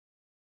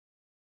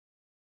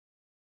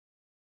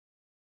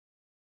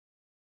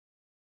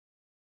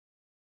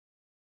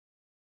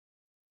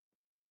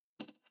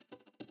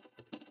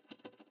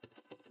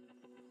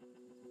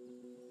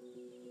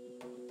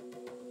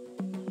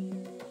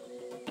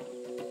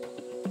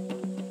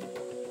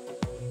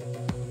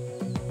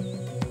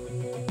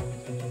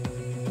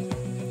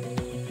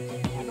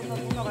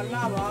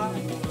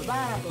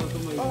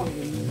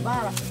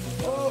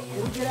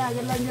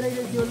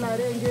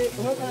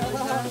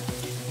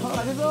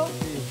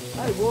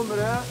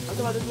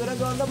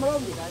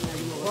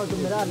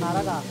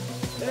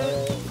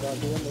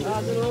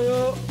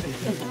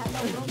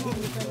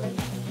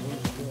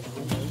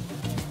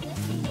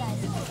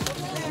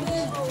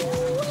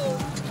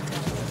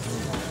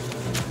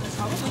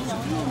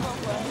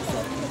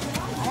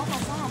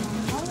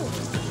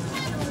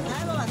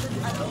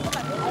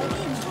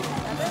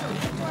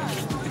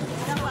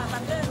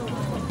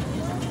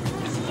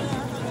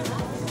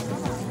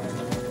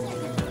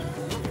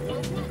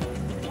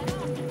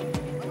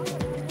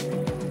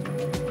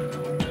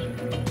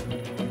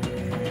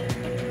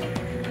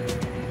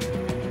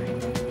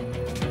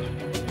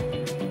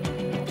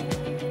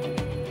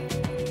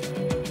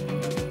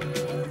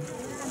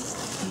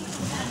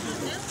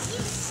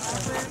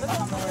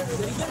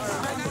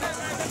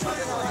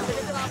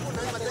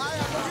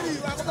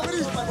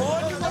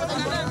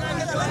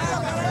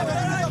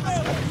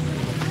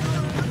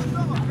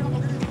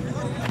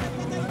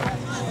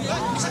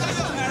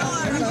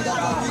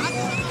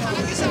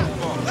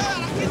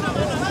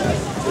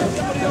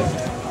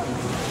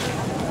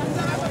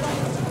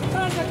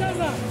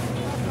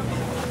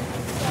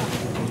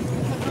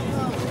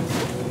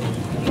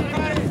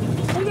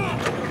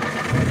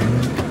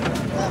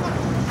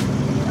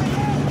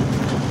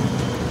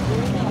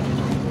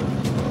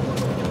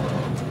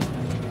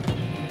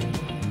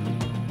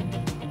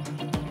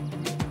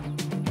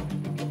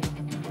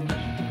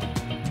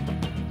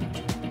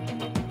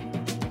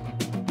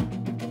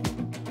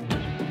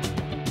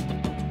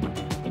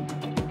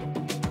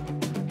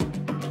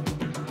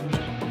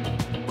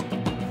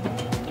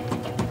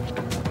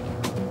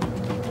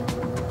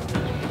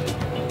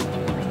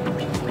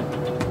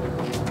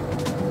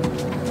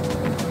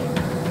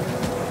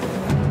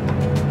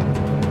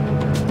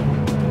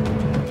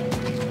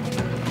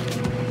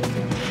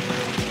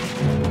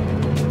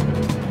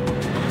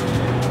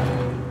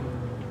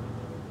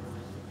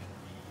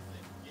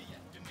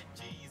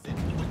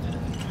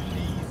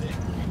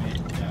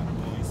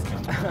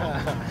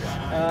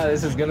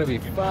This is gonna be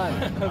fun.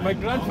 My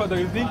grandfather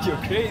will think you're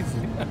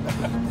crazy.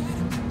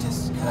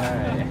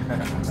 Hi.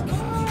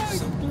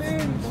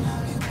 Clint.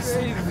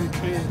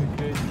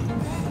 Crazy.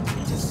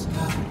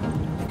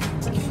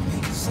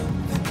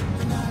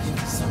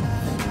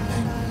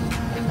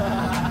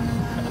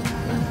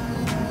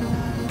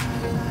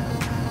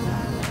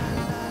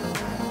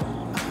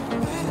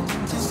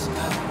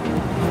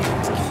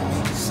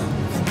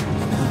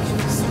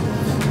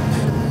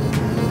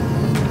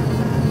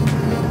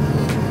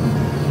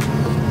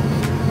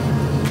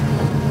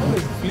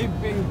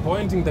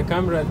 Pointing the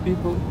camera at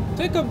people.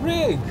 Take a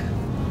break.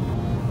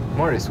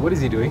 Morris, what is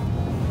he doing?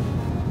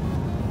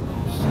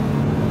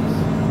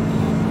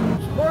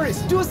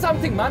 Morris, do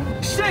something, man!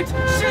 Shit!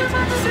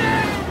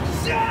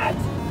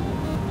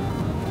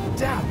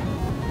 Damn!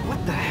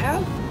 What the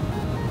hell?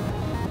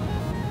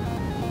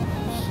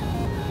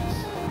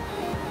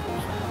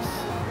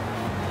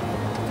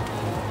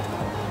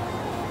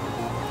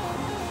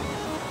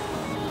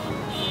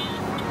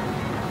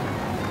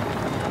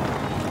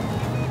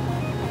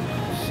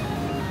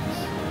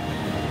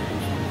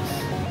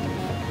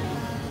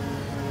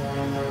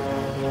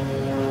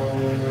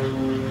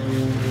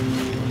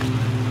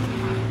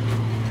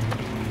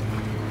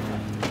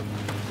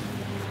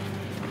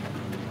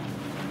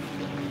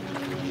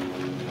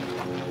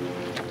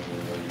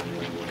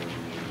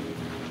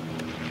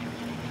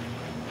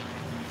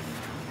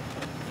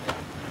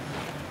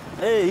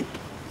 Hey,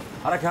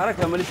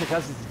 haraka malisha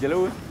kasi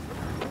sijelewe.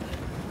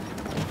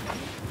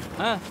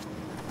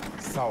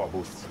 Sawa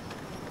boss.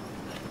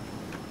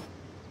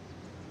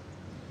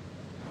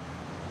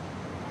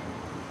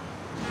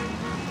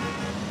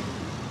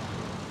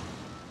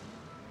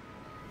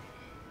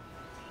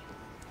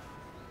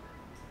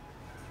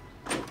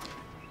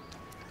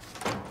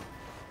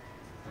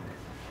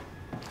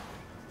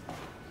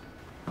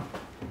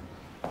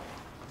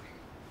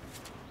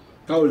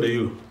 How old are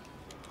you?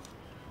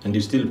 And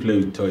you still play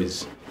with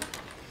toys?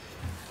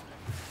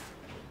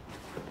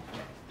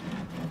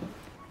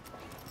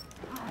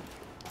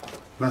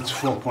 That's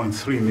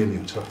 4.3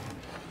 million, sir.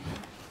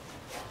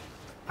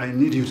 I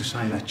need you to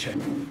sign that check.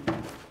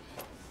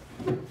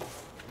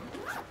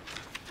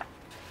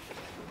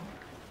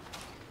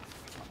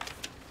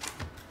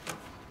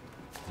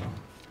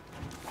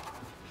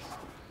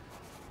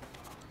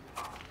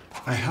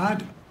 I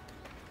heard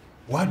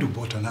Wadu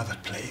bought another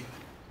plane.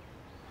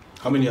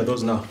 How many are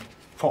those now?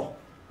 4.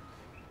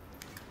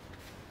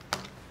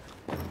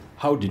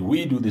 How did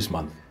we do this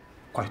month?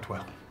 Quite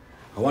well.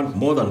 I want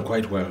more than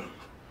quite well.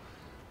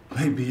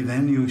 Maybe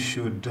then you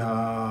should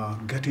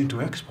get into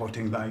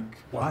exporting like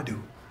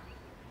Wadu.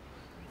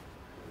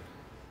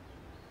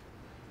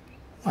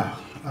 Well,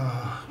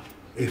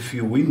 if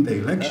you win the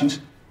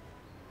elections.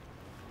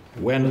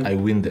 When I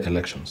win the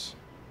elections.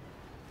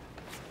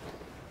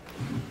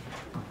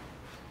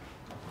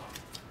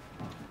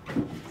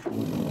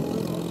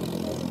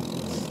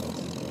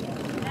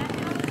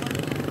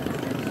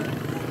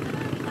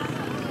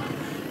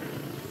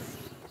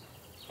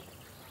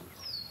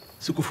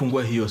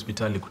 Sikufungua hii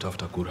hospitali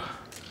kutafuta kura.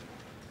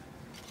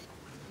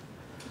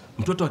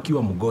 Mtoto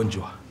akiwa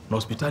mgonjwa na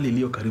hospitali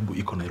iliyo karibu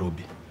iko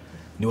Nairobi,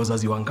 ni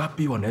wazazi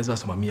wangapi wanaweza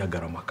simamia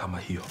gharama kama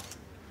hiyo?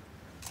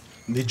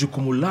 Ni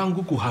jukumu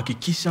langu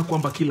kuhakikisha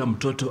kwamba kila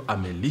mtoto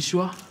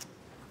amelishwa,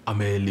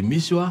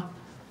 ameelimishwa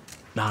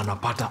na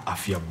anapata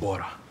afya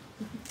bora.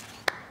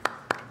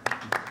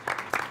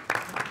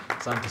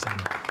 Asante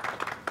sana.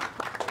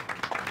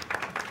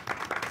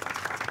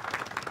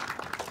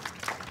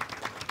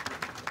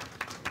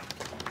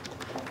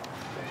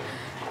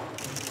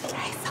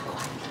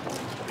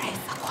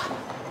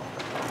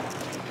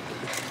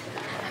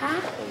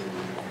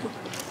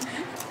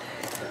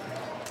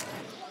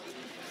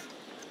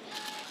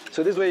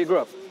 So this is where you grew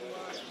up?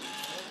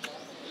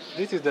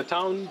 This is the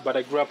town, but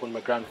I grew up on my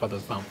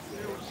grandfather's farm.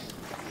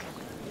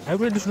 Are you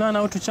ready to learn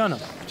how to chana?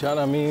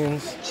 Chana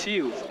means...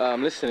 Chill.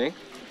 I'm listening.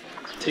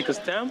 Take a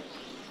stem.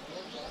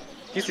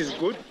 This is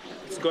good.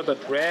 It's got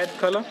that red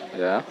color.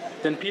 Yeah.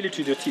 Then peel it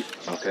with your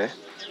teeth. Okay.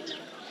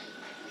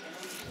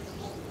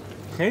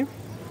 Okay.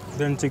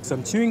 Then take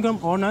some chewing gum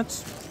or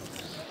nuts.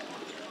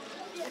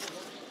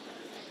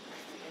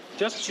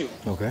 Just chew.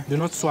 Okay. Do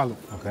not swallow.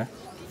 Okay.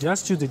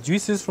 Just chew the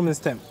juices from the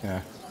stem.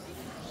 Yeah.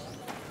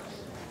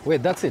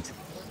 Wait, that's it?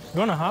 You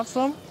wanna have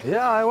some?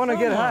 Yeah, I want to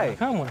get high.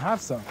 Come on, have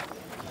some.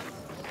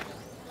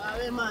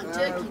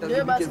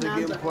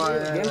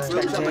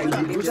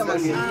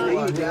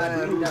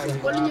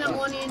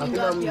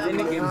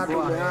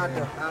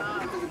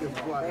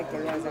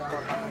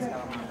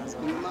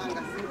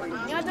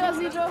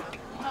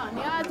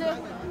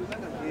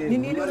 Ni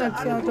nini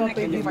unatia watu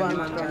hapa hivi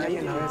bana?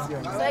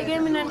 Sasa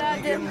game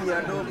inaendaje?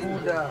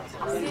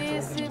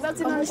 Si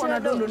basi na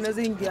dondo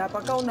unaweza ingia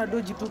hapa kama una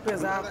doji tupe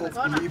zako.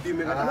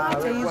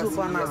 Acha hizo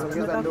bana.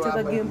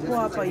 Tunataka game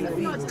poa hapa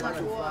hivi.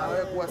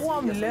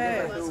 Kwa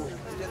mle.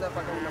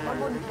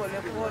 Mambo ni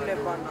pole pole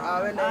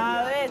bana.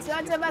 Wewe,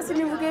 tuache basi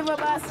nivuke hivyo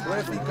basi.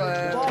 Wewe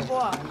fika. Poa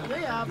poa.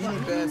 Wewe hapa. Hii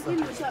pesa.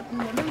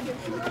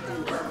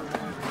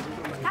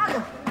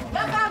 Kago.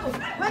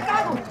 Wewe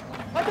Kago.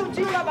 Watu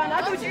ujinga bana,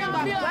 watu ujinga.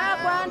 Wewe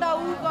kwenda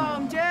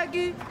huko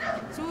mcheki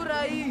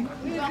sura hii.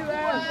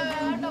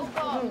 Kwenda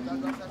huko.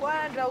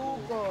 Kwenda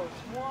huko.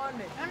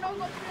 Muone. Kwenda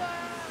huko pia.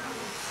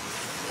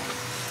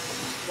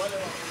 Wale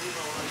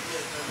wakulima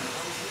waanzie tena.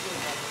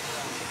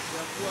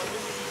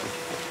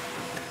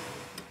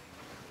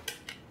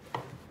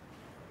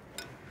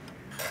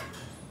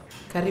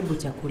 Karibu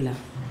chakula.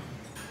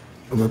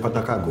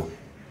 Umepata Kago?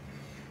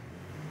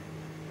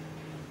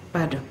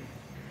 Bado.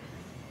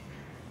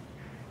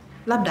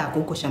 Labda ako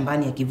huko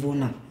shambani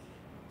akivuna.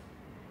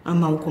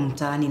 Ama huko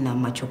mtaani na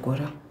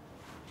machokora.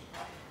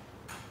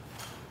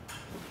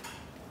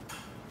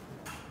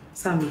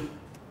 Sammy.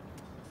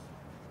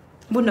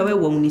 Mbona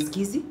wewe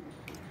unisikizi?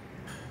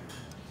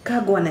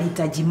 Kago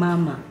anahitaji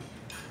mama.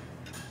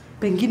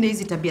 Pengine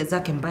hizi tabia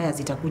zake mbaya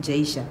zitakuja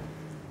isha.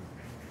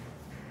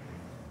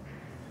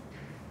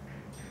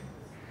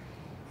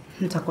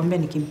 Nitakwambia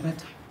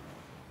nikimpata.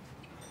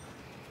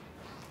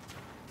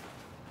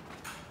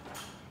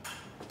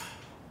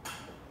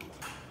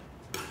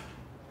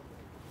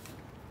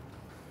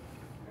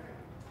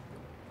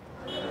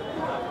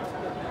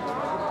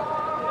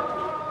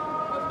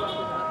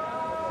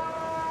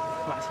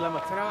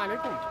 السلام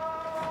عليكم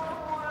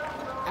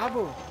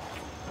أبو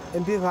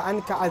إمبيها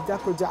أنك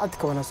عدك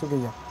وجعتك وأنا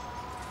سوريا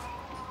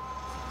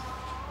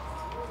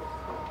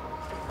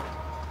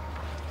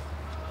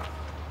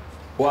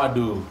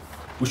Wadu,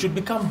 we should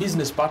become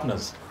business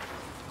partners.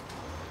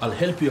 I'll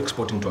help you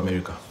exporting to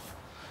America.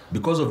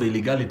 Because of the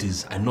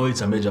illegalities, I know it's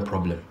a major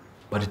problem,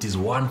 but it is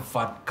one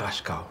fat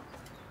cash cow.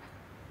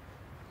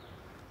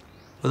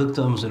 He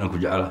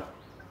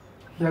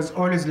has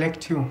always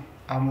liked you,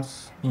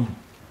 Amos.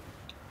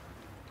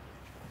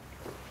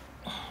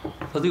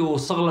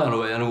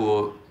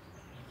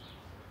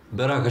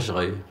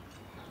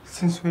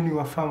 Since when you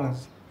were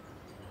farmers?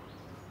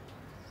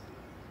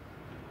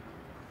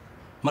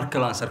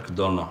 مركلان سرك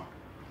دونا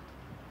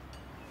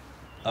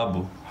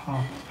أبو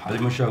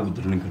هذه مش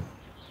هقدر نقول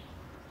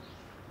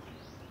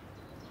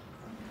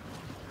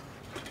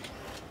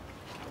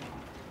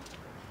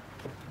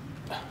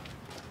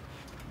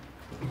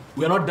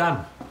We are not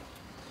done.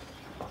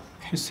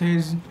 He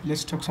says,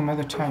 let's talk some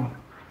other time.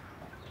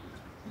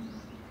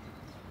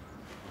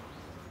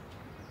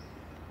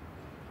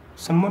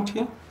 Some more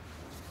tea?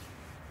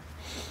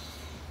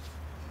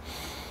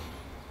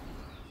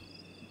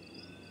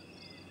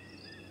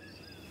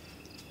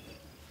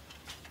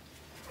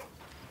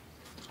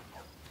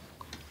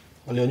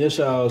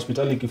 Walionyesha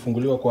hospitali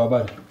ikifunguliwa kwa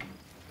habari?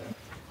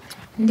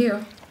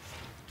 Ndio.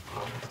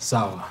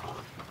 Sawa.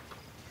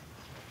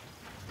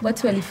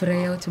 Watu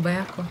walifurahia hotuba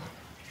yako.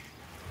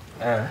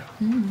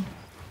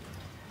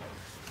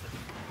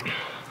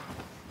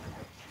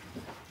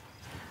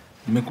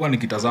 Nimekuwa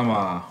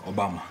nikitazama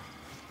Obama.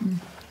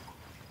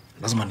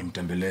 Lazima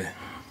nimtembelee.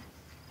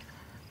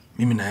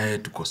 Mimi na yeye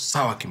tuko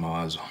sawa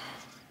kimawazo.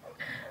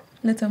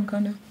 Leta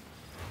mkono.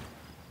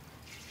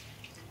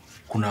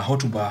 Kuna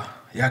hotuba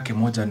yake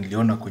moja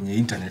niliona kwenye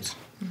internet.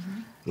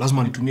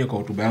 Lazima nitumie kwa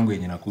hotuba yangu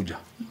yenye nakuja.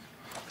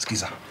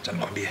 Sikiza, acha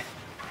nikwambie.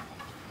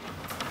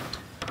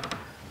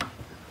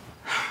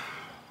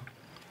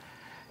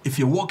 If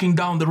you're walking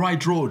down the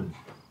right road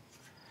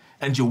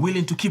and you're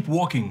willing to keep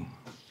walking,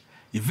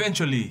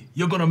 eventually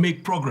you're gonna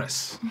make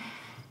progress.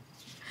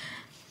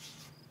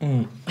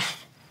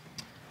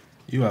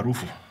 Hiyo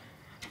harufu.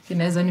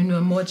 Inaweza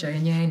nunua moja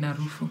yenye haina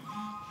harufu.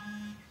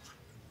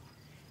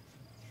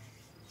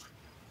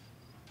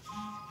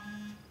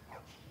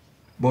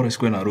 Bora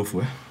isikuwe na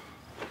harufu,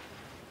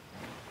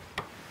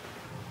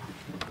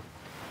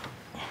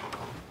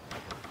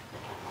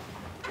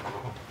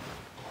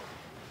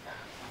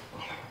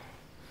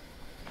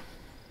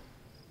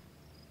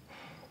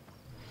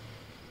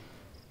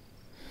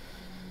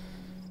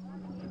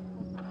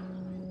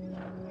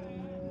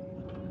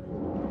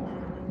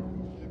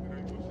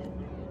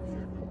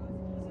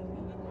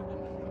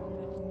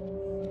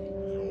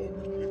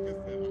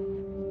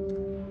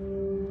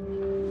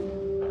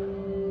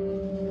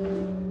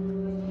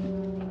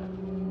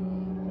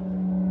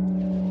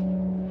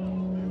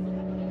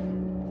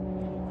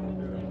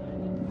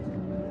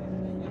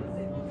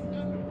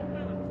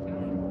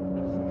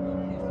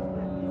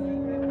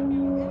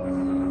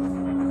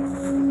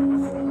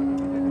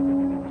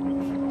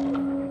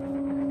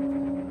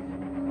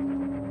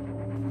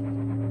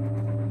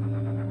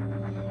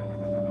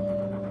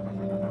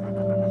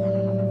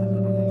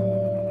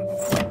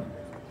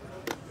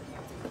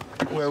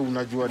 Wewe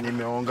unajua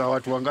nimeonga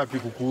watu wangapi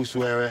kukuhusu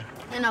wewe?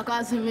 Nina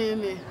kazi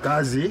mimi.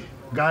 Kazi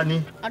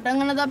gani?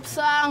 Atangeneza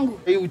pesa yangu.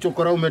 Hii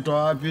uchokora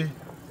umetoa wapi?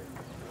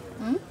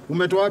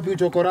 Umetoa wapi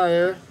uchokora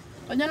wewe?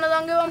 Wajana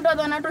zangu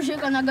mtoto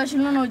anatoshika na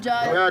gashinono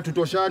ujao. Wewe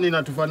tutoshani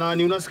na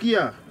tufanani,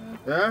 unasikia?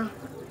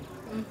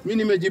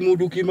 Mimi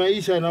nimejimudu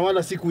kimaisha na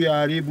wala siku ya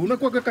haribu.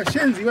 Unakuwa kaka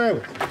shenzi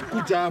wewe.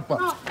 Kuja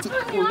hapa.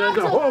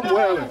 Unaenda home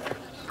wewe.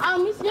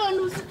 Mimi sio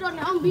ndo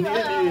sitoniambia.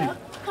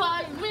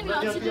 Hai, mimi ni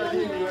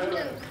asijani.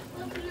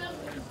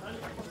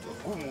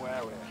 Gumu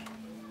wewe.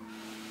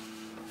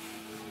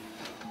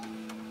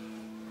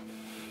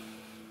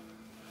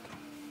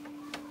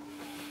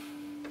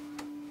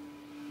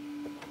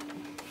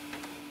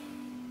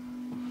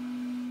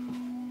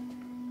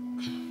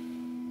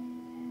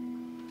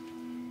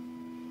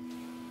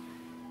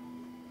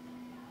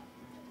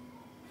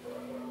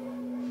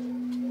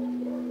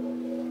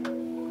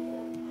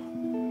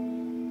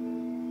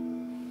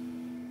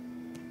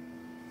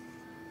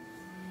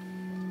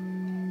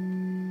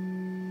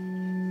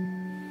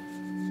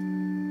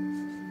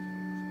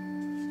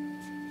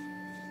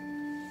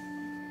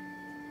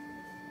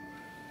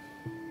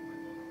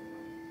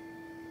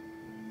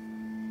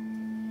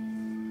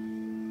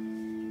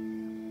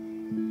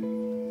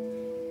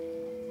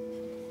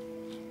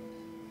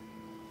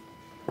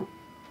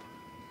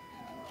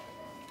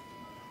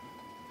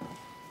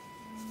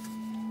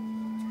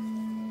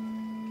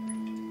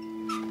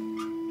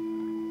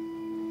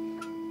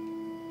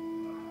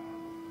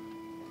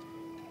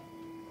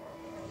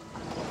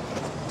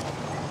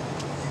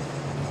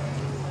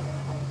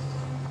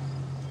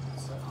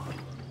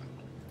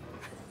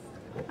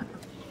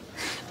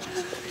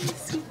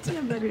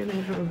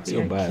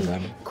 Sio mbaya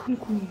sana.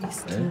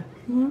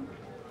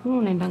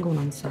 Unaendanga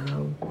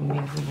unamsahau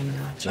Meru.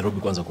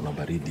 Nairobi kwanza kuna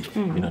baridi.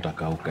 Mimi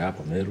nataka ukae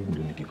hapa Meru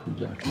ndio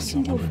nikikuja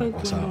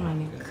kwa sawa.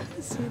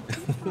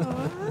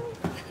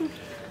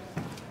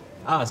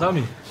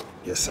 Sammy.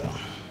 Yes sir.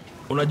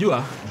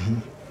 Unajua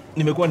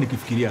nimekuwa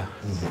nikifikiria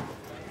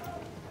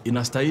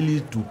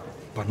inastahili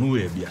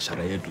tupanue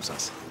biashara yetu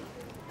sasa.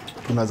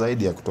 Tuna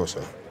zaidi ya kutosha.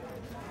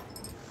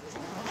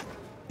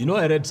 You know,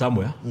 I read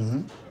somewhere.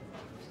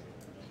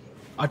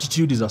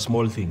 Attitude is a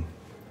small thing,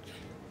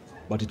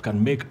 but it can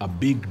make a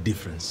big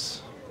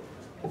difference.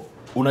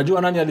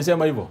 Unajua nani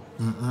alisema hivyo?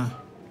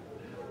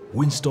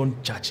 Winston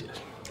Churchill.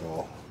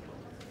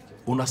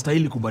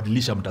 Unastahili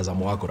kubadilisha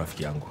mtazamo wako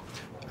rafiki yangu.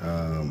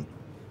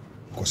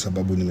 Kwa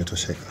sababu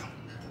nimetosheka.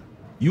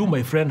 You,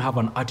 my friend, have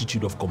an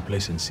attitude of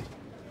complacency.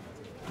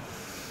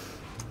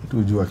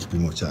 Tujua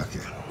kipimo chake.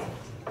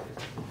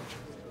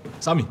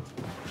 Sammy.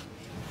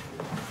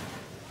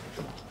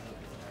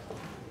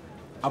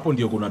 Hapo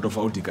ndio kuna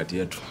tofauti kati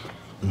yetu.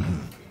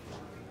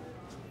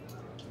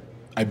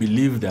 I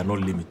believe there are no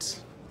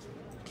limits.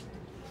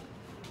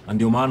 Na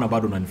ndio maana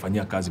bado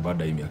nanifanyia kazi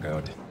baada ya miaka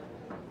yote.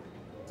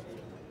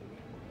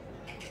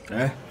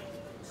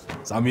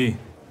 Sammy.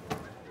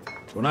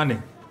 Tunane.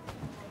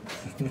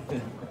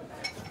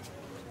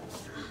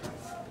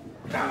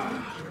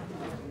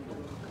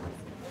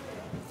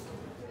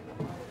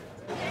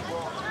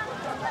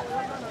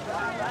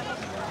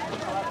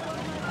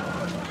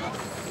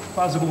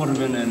 فاسكم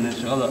مربين إن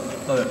شغلة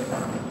طيب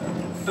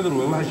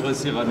تدروا ما شغل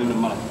صيغة من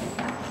المرض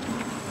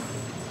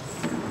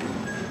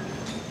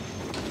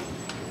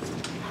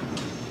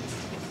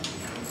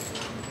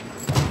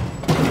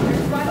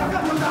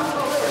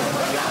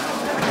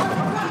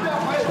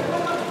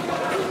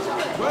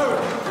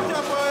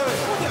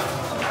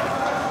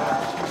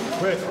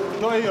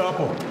Toa hiyo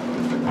hapo.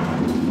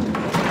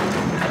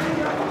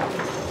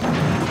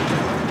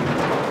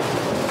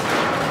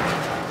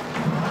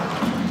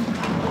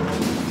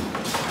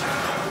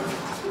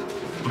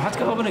 ما حد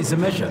كذا Mbona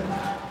nisemesha?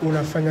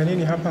 Unafanya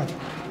nini hapa?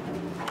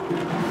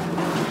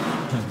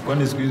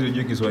 Kwani siku hizi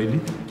hujui Kiswahili?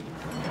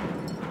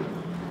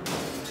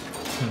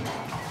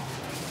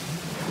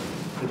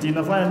 Eti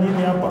nafanya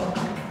nini hapa?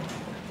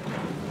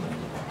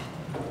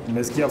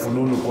 Nimesikia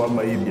fununu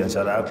kwamba hii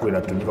biashara yako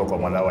inatumika kwa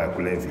madawa ya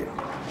kulevya.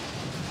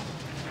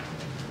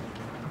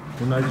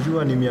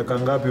 Unajua ni miaka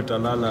ngapi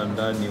utalala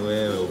ndani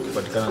wewe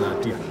ukipatikana na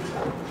hatia?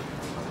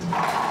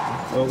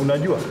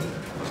 Unajua?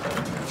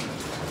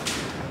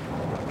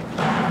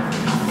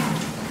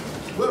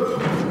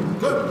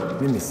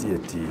 Mimi si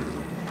eti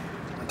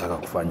nataka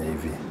kufanya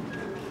hivi.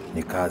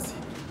 Ni kazi.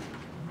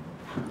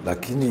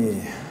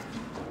 Lakini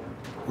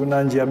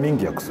kuna njia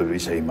mingi ya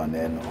kusuluhisha hii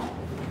maneno.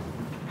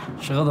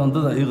 Shaqadan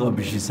dada iga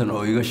bishisan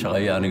oo iga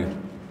shaqeeya aniga.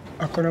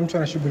 Hakuna mtu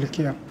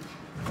anashughulikia.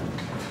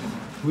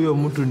 Huyo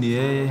mtu ni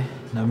yeye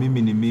na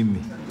mimi ni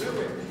mimi.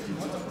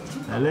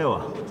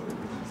 Naelewa?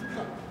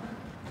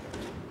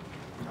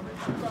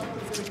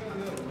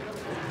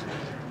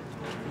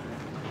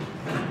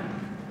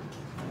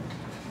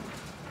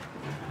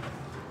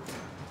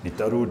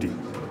 Nitarudi.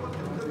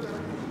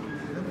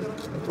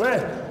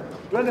 We,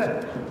 twende.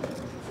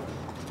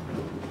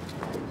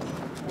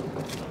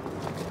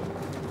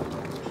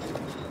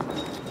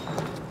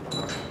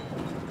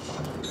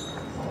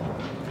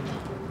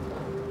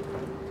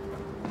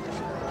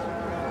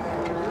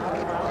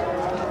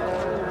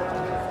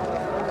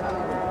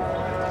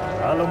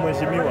 Halo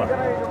mheshimiwa.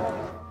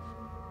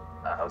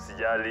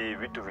 Usijali,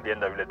 vitu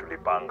vilienda vile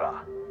tulipanga.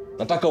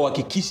 Nataka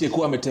uhakikishe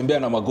kuwa ametembea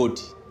na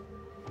magoti.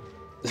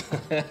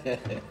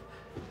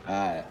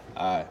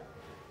 Haya.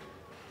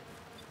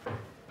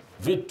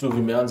 Vitu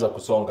vimeanza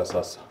kusonga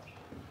sasa.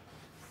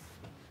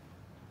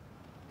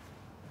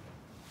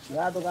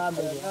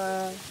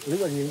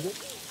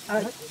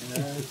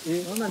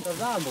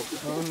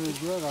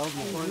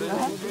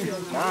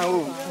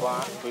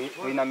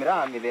 Tuina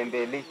miraa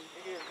mithembeli.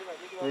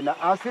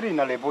 Tuina asiri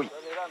na leboi.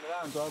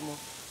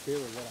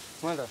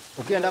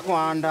 Ukienda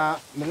kuanda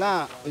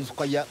mila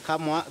isukaya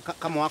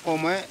kama wako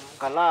mwe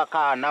kala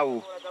ka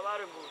nau.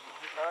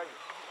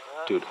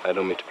 Dude, I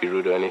don't mean to be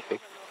rude or anything,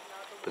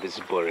 but this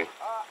is boring.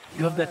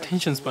 You have the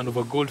attention span of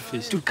a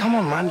goldfish. Dude, come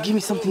on, man. Give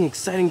me something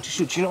exciting to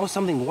shoot. You know,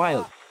 something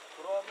wild.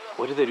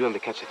 What do they do when they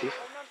catch a thief?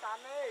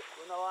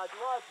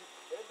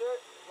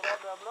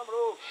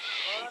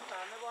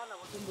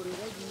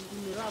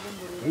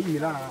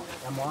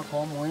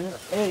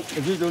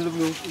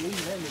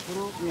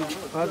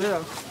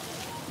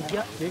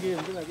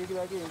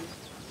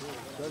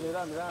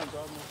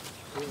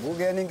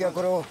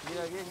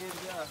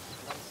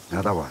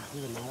 Nadawa.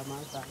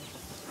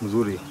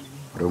 Mzuri.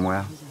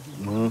 Romoya.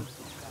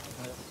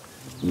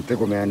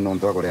 Niteko me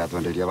nonto akore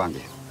atwenderia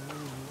bangi.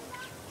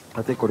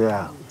 Ate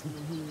korea.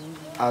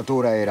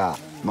 Atura era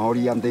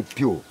maori ande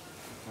pio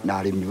na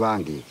arimi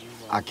bangi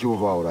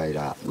akiuva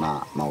oraira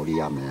na maori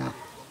yamea.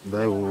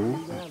 Daiwu,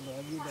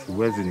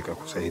 siwezi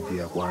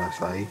nikakusaidia kwa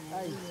sahi.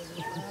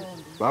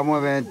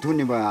 Bamwe bentu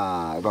ni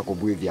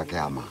bakubwithia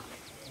kiama.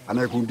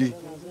 Anaikundi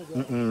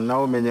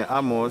Nao menye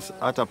Amos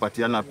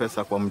hatapatiana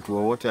pesa kwa mtu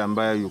wowote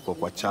ambaye yuko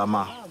kwa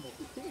chama.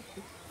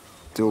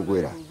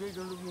 Tukwira.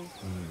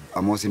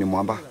 Amos ni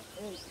mwamba.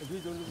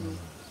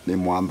 Ni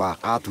mwamba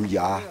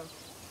katuya.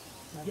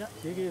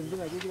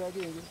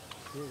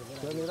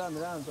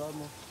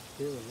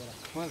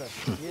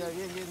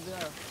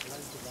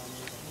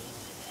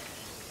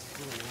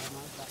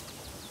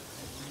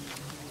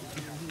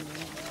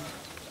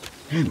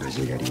 Ndo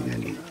sigari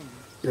nani.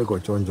 Yeko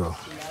chonjo.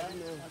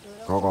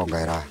 Koko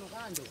ngera.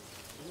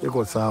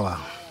 Yeko sawa.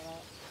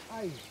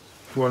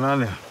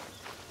 Tuonane.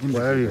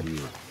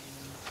 Kwaheri.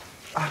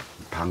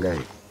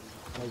 Pangai.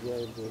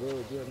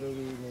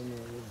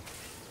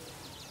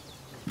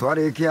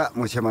 Twarikia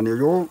mucemanio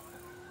yo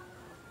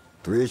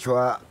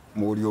twishwa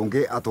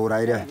muriungi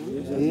aturaire.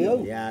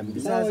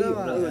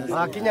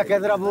 Akinya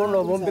kethira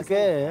muno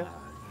bombike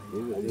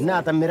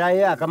na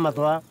tamiraye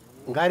akamatwa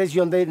ngari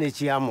cionthe ni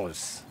cia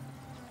Amos.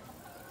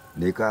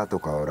 Nika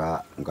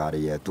tukaora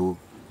ngari yetu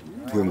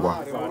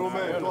twingwa.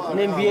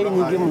 Ni mbia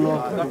nyingi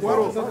muno.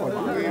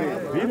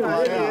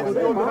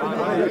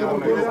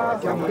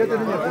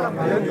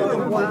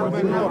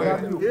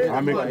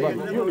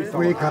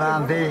 Twikara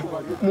nthi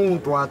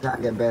muntu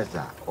atange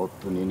mbeca o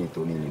tunini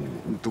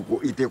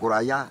ntuku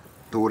itikuraya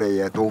ture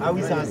yetu.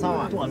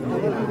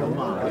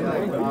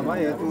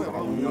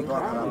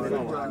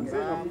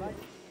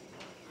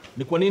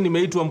 Ni kwa nini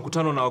nimeitwa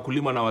mkutano na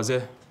wakulima na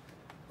wazee?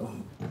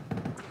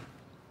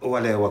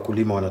 Wale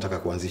wakulima wanataka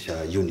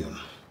kuanzisha union.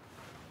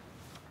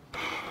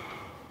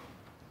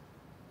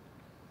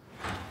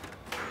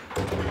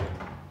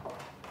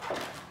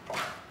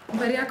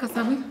 Habari yako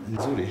Sammy?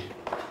 Nzuri.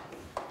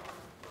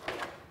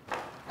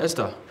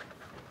 Esther,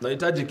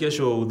 nahitaji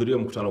kesho uhudhurie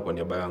mkutano kwa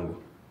niaba yangu.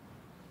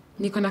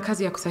 Niko na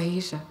kazi ya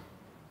kusahihisha.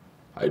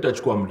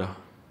 Haitachukua muda.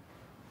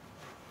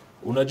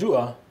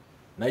 Unajua,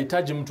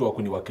 nahitaji mtu wa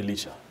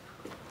kuniwakilisha.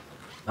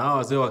 Na hawa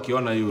wazee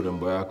wakiona hii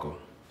urembo yako,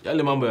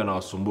 yale mambo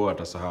yanawasumbua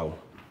watasahau.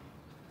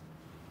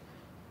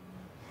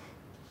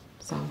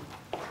 Sawa.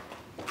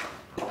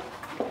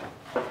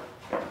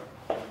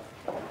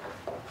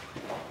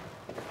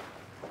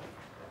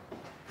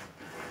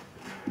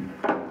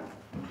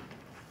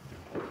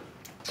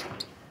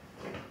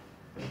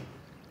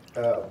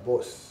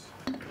 Boss,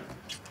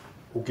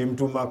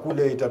 ukimtuma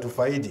kule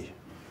itatufaidi.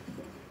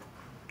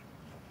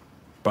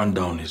 Burn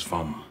down his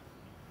farm.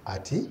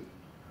 Ati?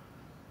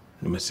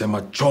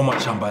 Nimesema choma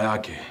shamba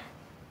yake.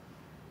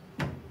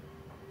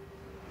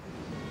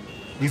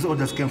 These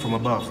orders came from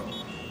above,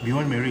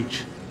 beyond my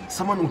reach.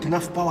 Someone with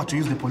enough power to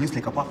use the police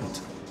like a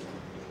puppet.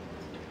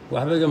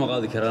 What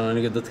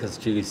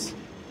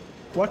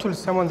will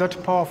someone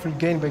that powerful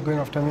gain by going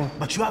after me?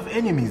 But you have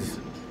enemies,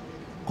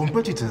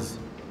 competitors.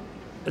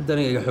 Not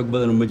many are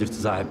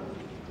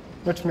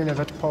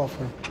that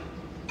powerful.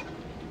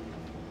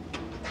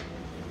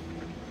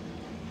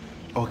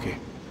 Okay.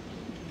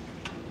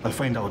 I'll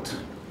find out.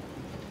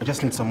 I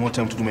just need some more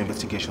time to do my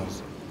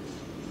investigations.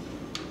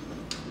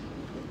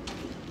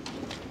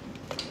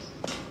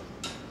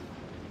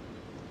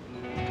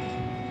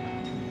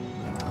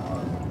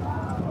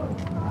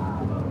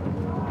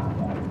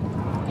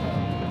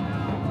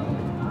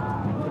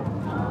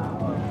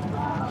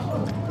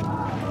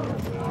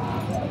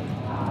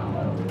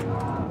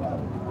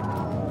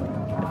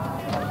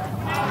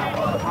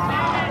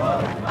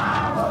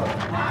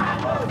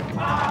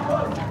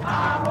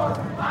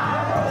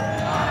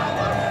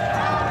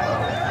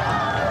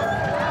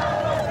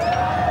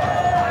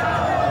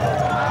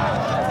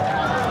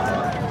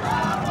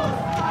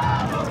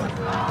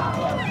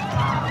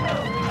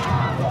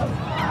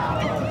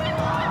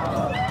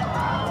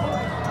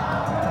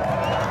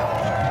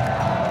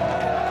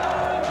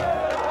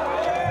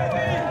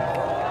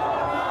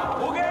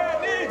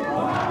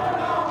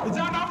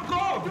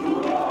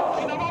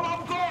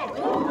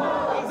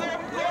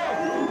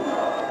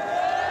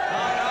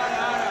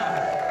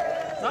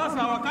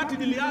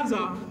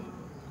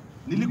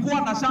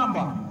 Nilikuwa na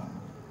shamba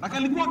na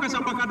kalikuwa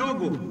kashamba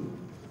kadogo,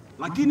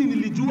 lakini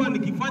nilijua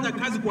nikifanya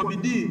kazi kwa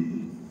bidii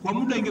kwa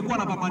muda ingekuwa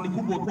na thamani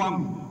kubwa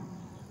kwangu.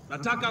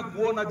 Nataka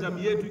kuona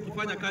jamii yetu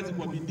ikifanya kazi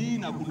kwa bidii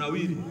na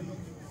kunawiri.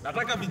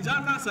 Nataka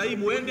vijana sasa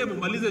muende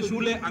mumalize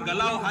shule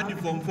angalau hadi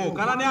form 4.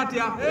 Karane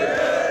hatia?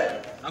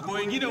 Na kwa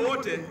wengine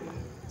wote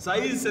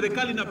sasa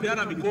serikali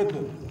inapeana mikopo.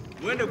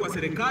 Muende kwa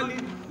serikali,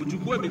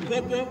 uchukue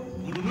mikopo,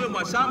 ununue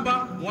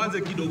mashamba,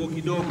 muanze kidogo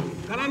kidogo.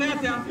 Karane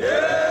hatia?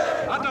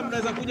 Hata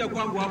mnaweza kuja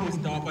kwangu hapo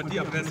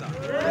sitawapatia pesa.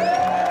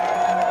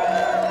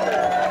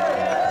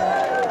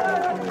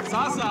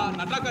 Sasa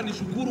nataka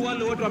nishukuru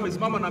wale wote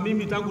wamesimama na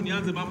mimi tangu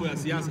nianze mambo ya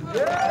siasa.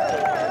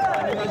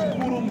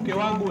 Ninashukuru mke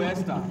wangu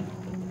Esther.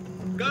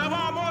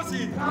 Gaba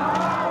Mosi!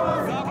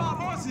 Gaba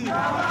Mosi!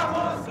 Gaba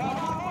Mosi!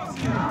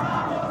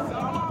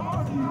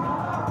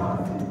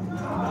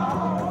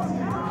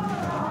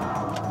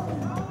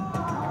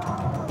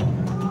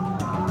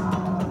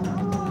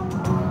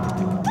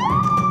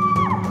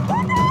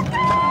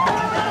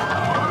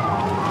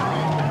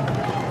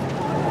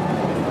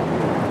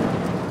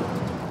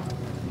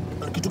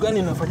 Kitu gani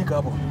inafanyika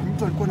hapo?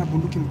 Mtu alikuwa na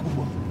bunduki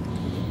mkubwa.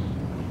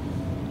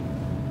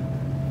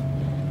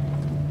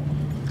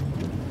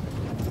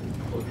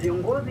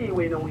 Viongozi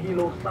wa eneo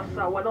hilo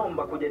sasa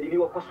wanaomba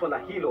kujadiliwa kwa swala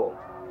hilo.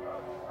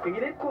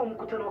 Kwingineko,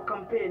 mkutano wa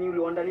kampeni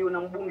ulioandaliwa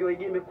na mbunge wa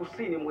Igembe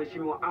Kusini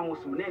Mheshimiwa Amos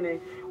Mnene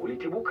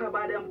ulitibuka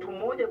baada ya mtu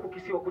mmoja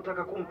kukisiwa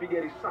kutaka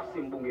kumpiga risasi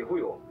mbunge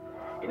huyo.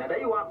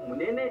 Inadaiwa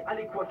Mnene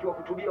alikuwa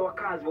akiwahutubia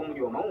wakazi wa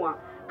mji wa Maua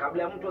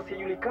kabla ya mtu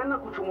asiyejulikana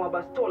kuchomoa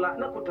bastola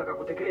na kutaka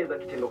kutekeleza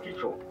kitendo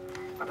hicho.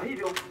 Hata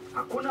hivyo,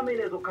 hakuna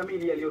maelezo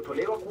kamili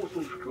yaliyotolewa kuhusu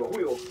mshukiwa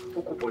huyo,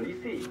 huku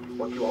polisi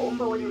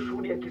wakiwaomba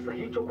walioshuhudia kisa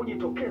hicho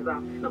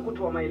kujitokeza na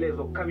kutoa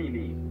maelezo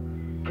kamili.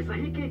 Kisa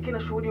hiki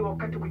kinashuhudiwa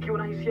wakati kukiwa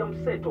na hisia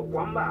mseto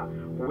kwamba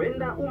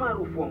huenda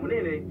umaarufu wa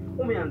Mnene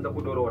umeanza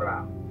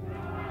kudorora.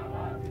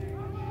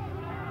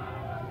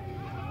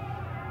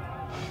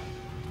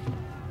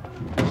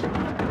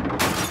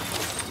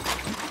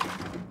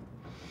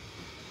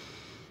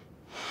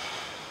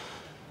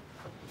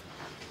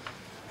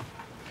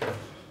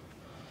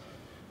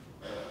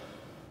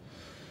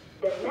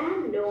 The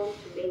man known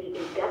to many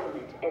in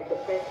government as the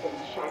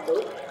president's shadow,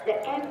 the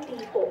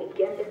MP for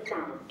Igembe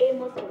South,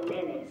 Amos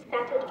Munene,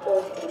 started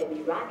off in the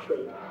Mirat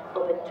trade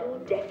over 2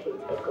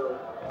 decades ago.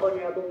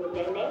 Honorable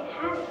Munene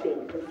has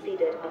been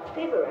considered a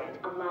favorite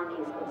among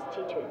his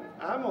constituents.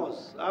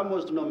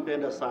 Amos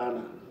tunampenda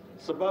sana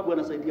sababu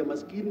anasaidia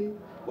maskini,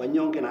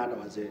 wanyonge na hata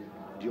wazee.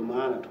 Ndio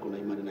maana tuko na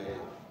imani na yeye.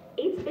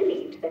 It's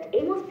believed that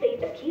Amos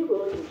played a key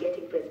role in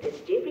getting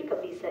President Jeffrey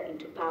Kabisa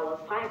into power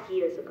 5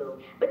 years ago.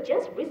 But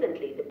just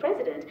recently, the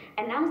president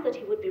announced that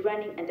he would be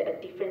running under a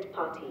different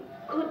party.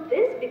 Could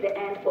this be the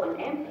end for an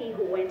MP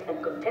who went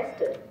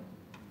uncontested?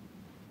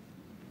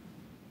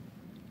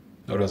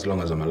 Not as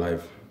long as I'm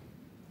alive.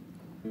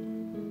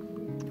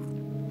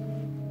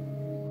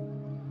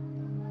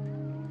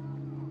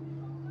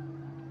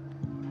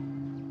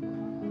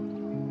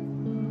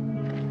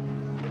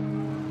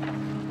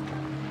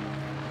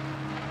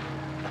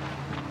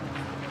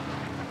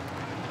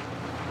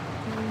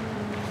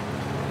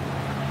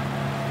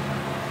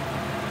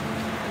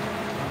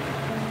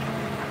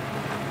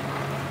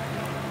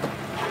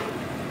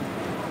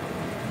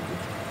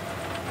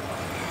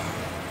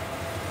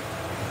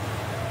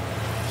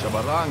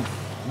 Shabarangi.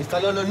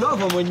 Mr.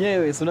 Lololovo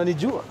mwenyewe, si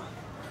unanijua?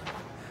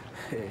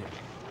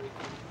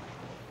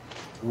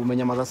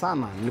 Umenyamaza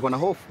sana, nilikuwa na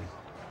hofu.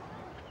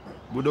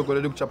 Budo, uko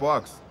ready kuchapa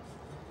wax?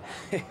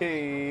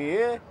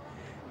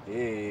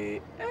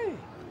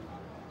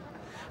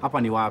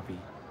 Hapa ni wapi?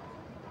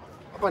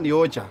 Hapa ni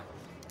Ocha.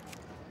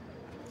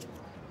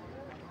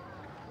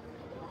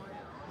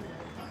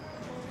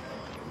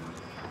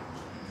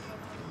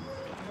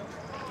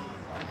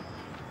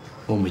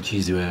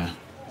 Umechizi wewe.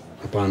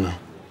 Hapana.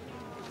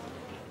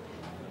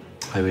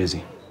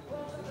 Haiwezi.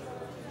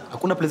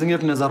 Hakuna place nyingine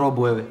tunaweza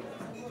robo wewe.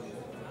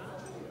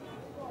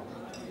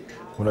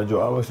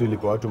 Unajua Amos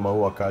ilikuwa watu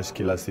maua cash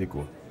kila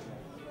siku.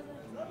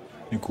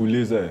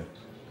 Nikuulize,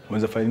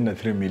 unaweza fanya na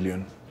 3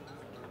 million?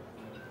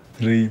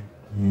 3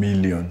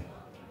 million.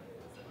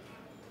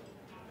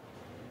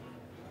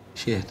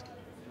 Shit.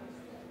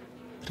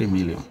 3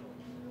 million.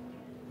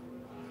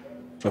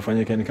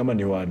 Tunafanya kama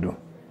ni Wadu.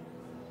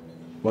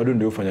 Wadu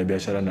ndio ufanya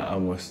biashara na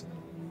Amos.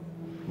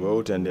 Wewe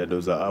utaendea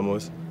doza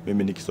Amos,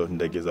 mimi nikisort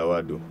ndege za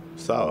Wadu.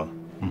 Sawa?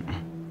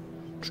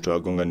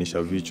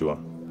 Tutawagonganisha vichwa.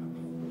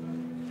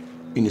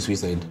 Hii ni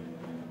suicide.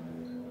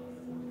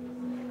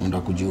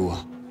 Unataka kujiua.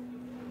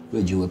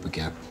 Wewe jiua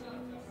peke yako.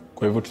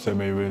 Kwa hivyo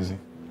tuseme haiwezi.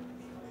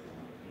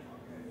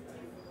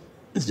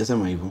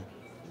 Sijasema hivyo.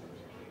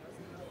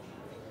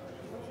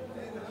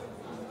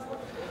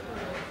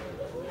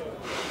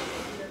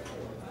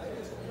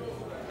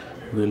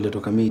 Vile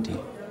toka miti.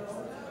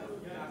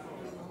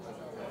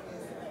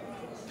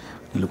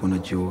 Nilikuwa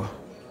najiua.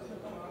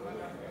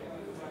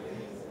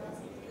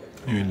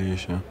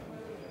 Iliisha.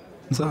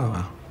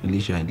 Sawa,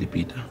 iliisha,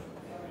 ilipita.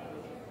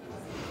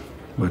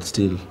 But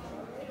still,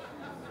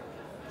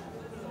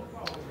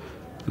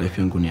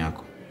 life yangu ni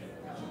yako.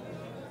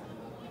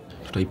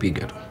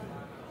 Tutaipiga tu.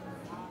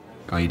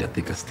 Kawaida,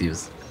 thick as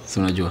thieves. Si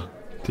unajua?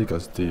 Thick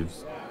as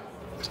thieves.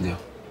 Ndio.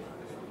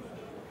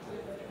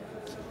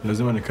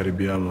 Lazima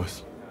nikaribie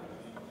Amos.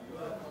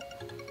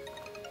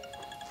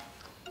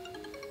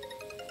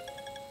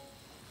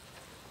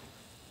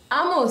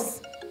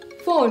 Amos,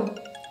 phone.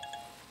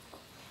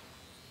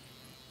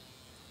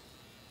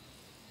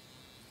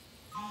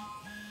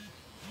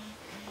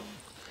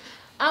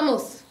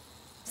 Amos,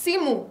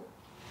 simu.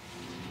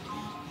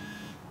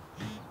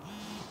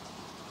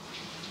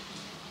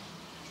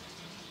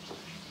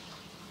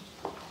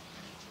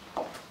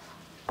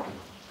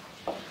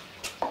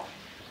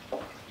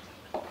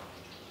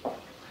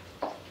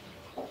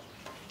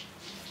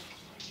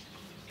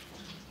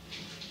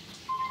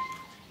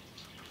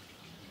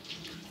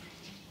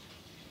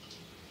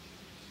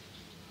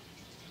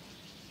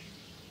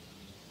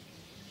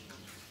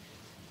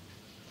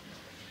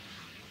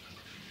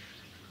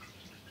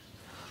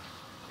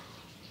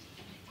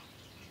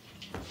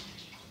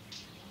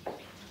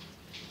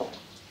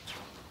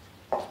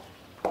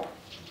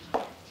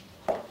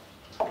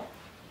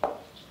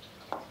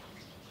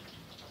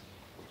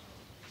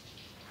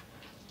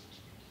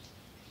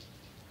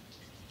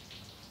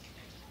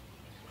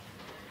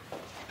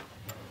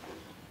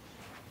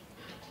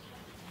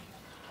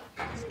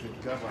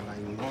 Gavana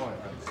ingoa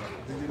kabisa.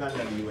 Hivi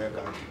nani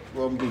aliweka?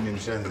 Kwa mtu ni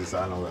mshenzi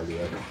sana wewe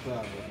aliweka.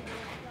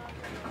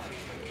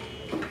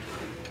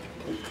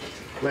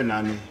 Wewe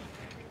nani?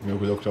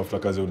 Nimekuja kutafuta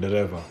kazi ya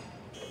udereva.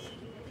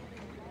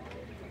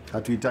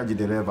 Hatuhitaji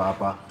dereva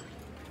hapa.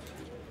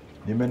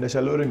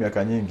 Nimeendesha lori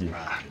miaka nyingi.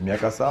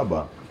 Miaka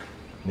 7.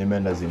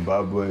 Nimeenda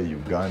Zimbabwe,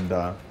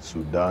 Uganda,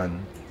 Sudan.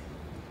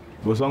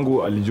 Boss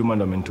wangu Alijuma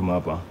ndo amenituma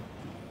hapa.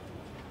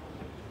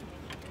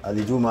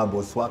 Alijuma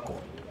boss wako?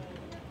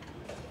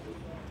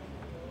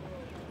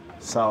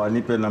 Sawa,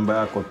 nipe namba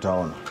yako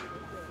tutaona.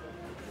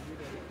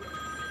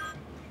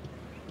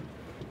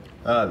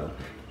 Halo.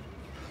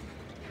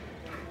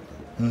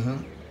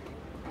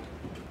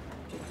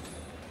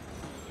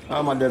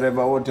 Ama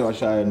dereva wote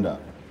washaenda.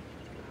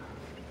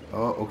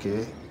 Oh,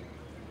 okay.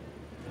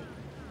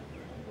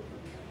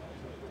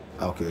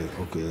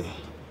 Okay.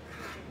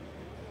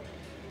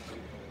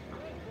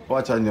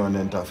 Wacha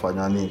nione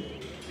nitafanya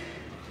nini.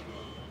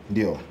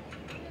 Ndio.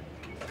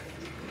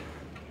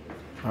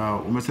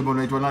 Umesema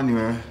unaitwa nani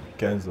wewe?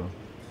 Kenzo.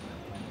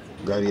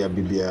 Gari ya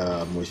bibi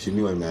ya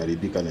mheshimiwa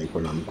imeharibika na iko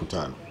na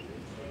mkutano.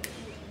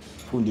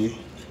 Fundi,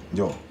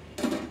 njoo.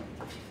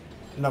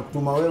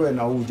 Nakutuma wewe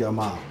na huyu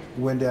jamaa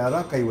uende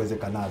haraka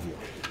iwezekanavyo.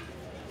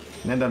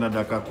 Nenda na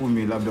dakika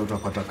 10 labda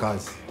utapata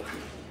kazi.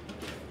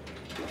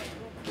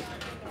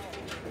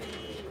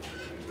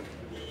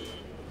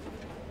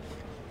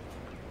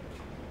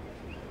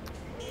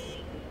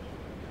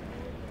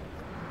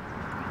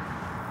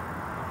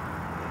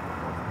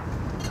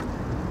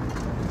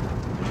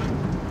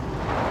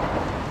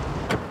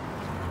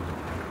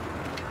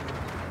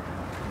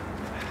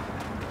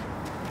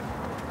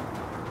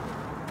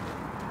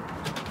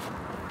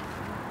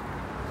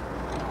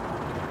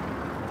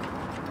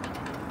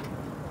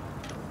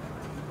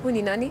 Huyu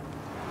ni nani?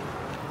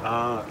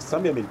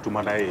 Sammy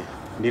amenituma na yeye.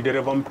 Ni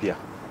dereva mpya.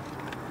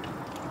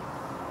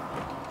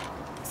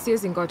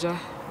 Siwezi ngoja.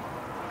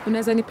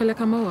 Unaweza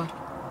nipeleka Maua?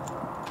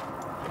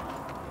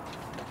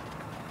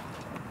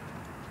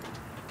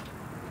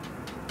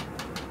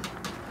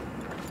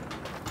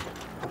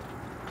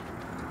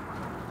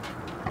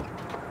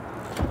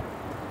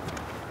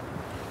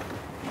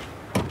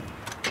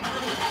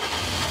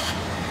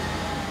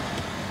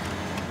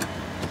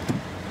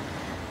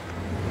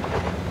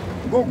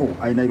 Gogo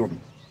ai Nairobi.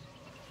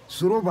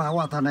 Suroba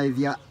hawa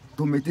tanaithia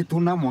tumiti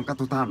tuna mwanka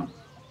tutano.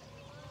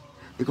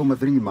 Iko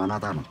mathiringi mana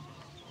tano.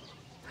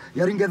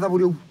 Yaringe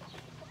thaburi.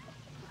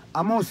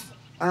 Amos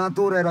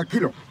anatorera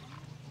kilo.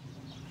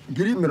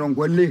 Ngiri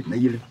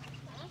 22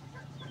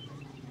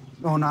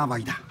 no na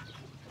baita.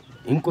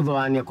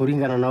 Inkuthwania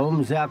kuringana na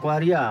umse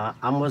akwaria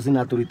Amos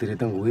na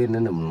turitirite ngui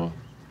nene muno.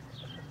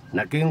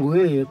 Na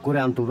kingui kuri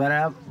antu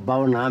bara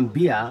baona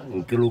mbia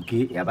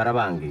nkiluki ya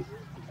barabangi.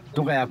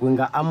 Tuka ya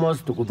kuinga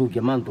Amos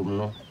tukuthukia mantu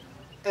muno.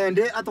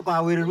 Ende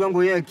atokawirirwa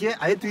ngo yeke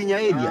aitwinya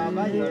area.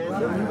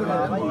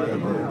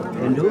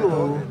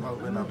 Endo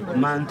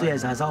mantu ya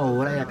sasa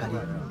ora ya kali.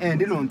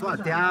 Ende no ntu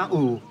atia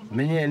o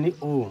menyeni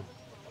o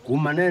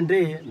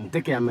kumanende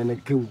nteke amene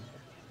kiu.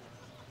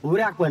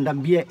 Ura kwenda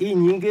mbia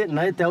inyingi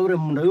na ite ure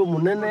munda yo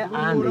munene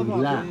ande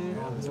ila.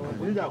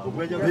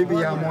 Bibi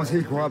ya Amos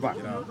iko hapa.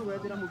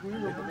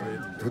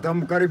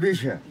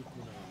 Tutamkaribisha.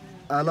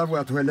 Alafu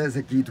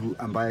atueleze kitu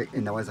ambaye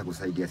inaweza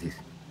kusaidia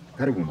sisi.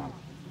 Karibu mama.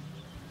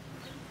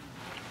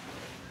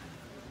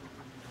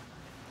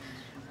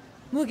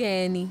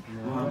 Mugeni.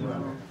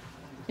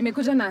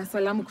 Nimekuja na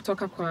salamu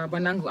kutoka kwa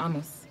bwanangu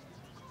Amos.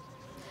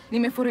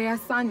 Nimefurahia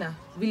sana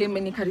vile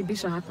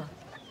mmenikaribisha hapa.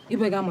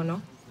 Ibwegamo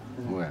no?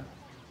 Mwe.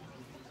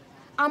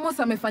 Amos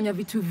amefanya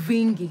vitu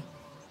vingi.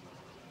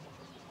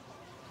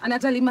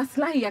 Anajali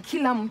maslahi ya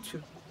kila mtu.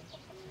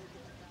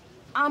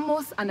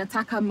 Amos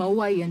anataka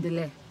Maua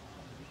iendelee.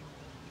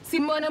 Si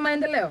mwana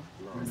maendeleo?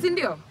 Si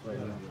ndio?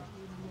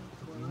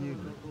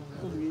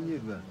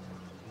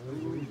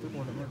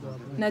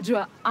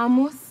 Najua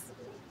Amos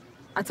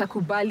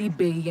atakubali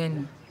bei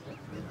yenu.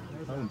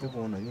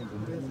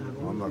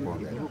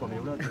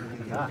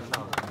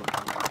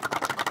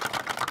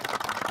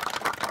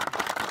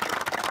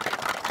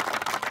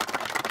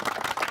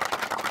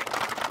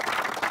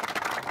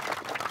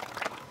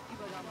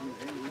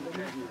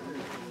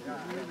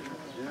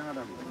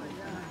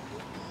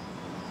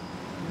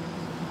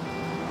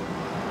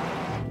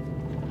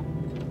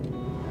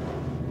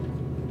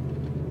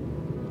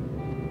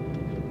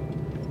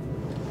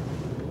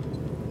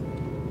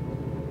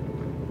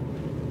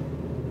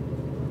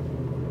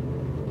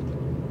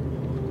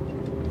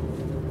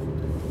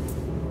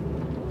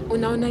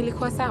 Unaona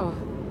ilikuwa sawa?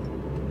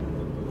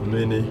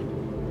 Nini?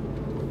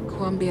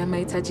 Kuambia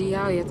mahitaji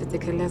yao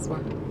yatatekelezwa.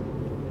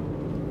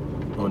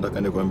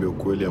 Unataka nikwambie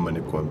ukweli ama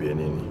nikuambie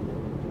nini?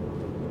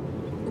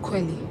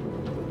 Ukweli.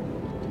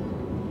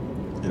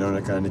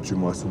 Inaonekana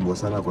nichumewasumbua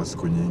sana kwa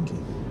siku nyingi.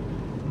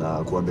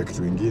 Na kuambia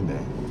kitu kingine,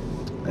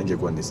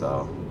 haingekuwa ni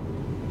sawa.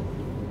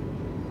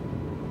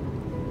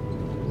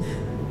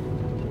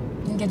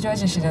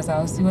 Ningejuaje shida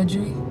zao,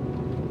 siwajui?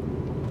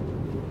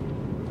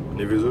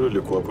 Ni vizuri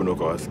ulikuwa hapo na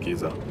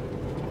ukawasikiza.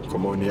 Kwa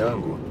maoni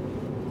yangu,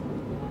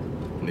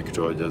 ni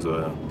kitu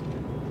hawajazoea.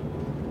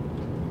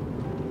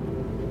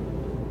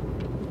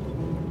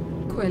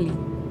 Kweli.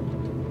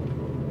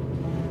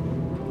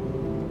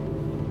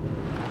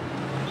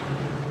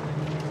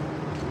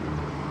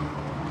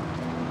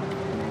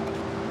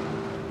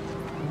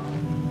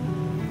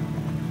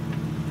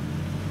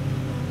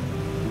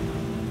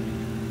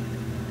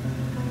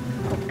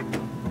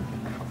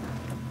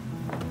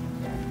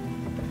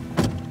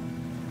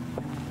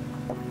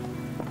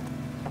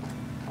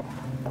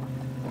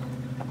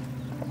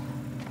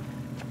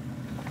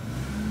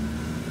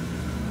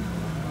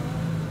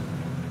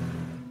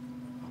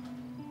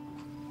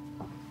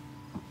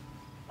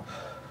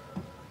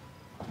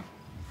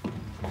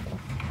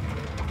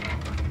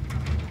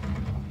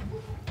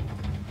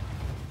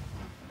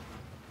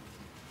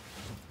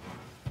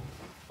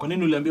 Kwa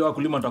nini uliambia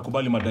wakulima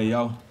watakubali madai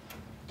yao?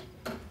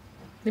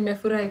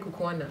 Nimefurahi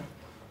kukuona.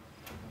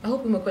 I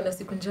hope umekuwa na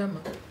siku njema.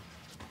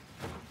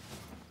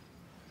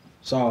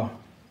 Sawa.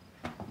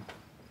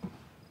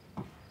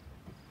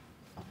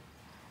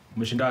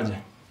 Umeshindaje?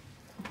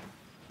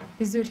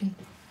 Vizuri.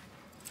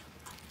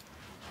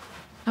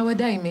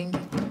 Hawadai mengi.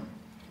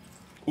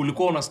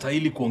 Ulikuwa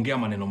unastahili kuongea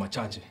maneno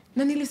machache.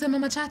 Na nilisema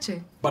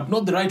machache. But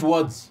not the right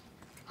words.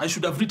 I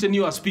should have written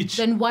you a speech.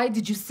 Then why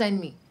did you send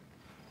me?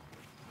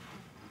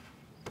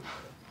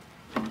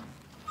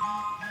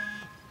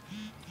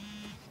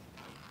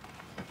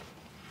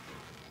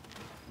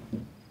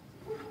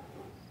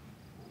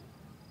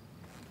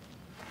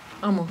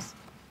 Amos.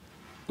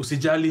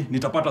 Usijali,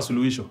 nitapata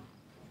suluhisho.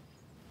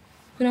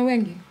 Kuna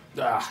wengi?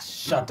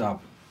 Shut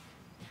up.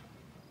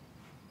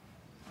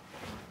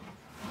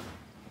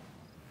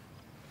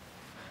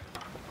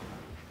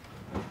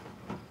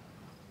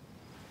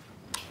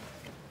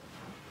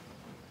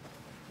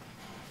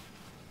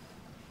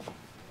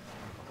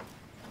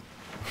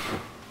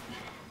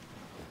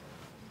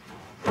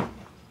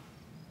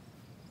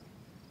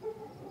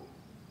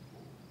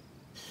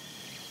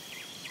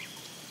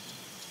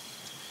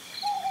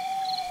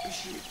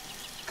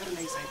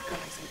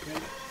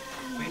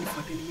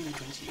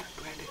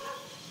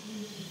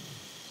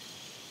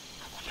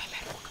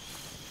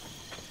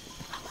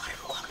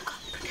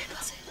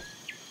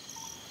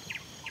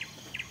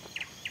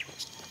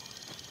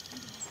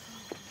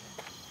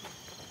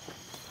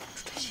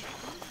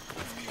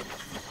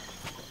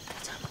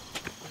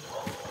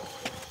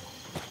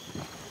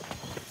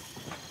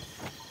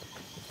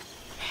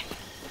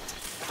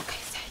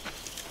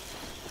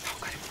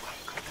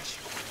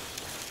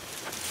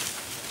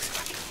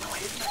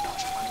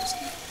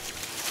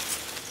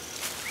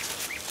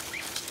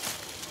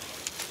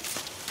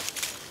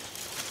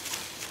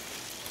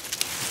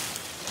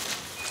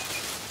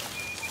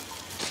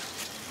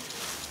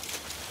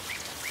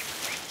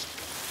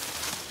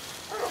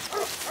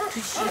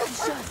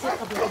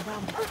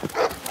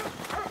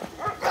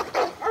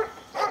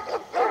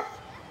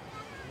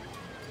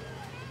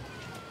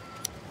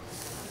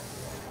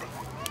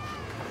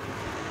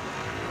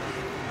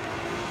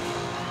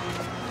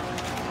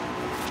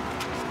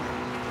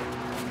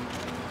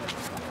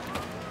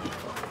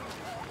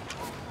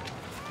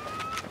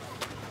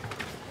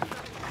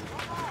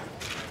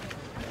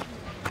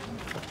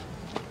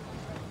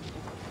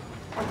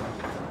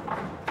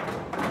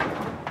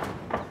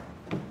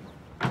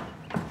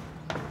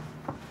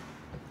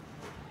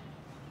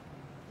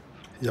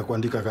 Ya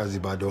kuandika kazi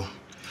bado.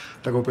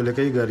 Nataka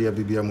upeleke hii gari ya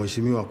bibi ya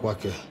mheshimiwa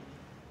kwake.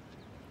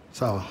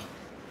 Sawa.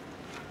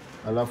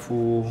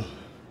 Alafu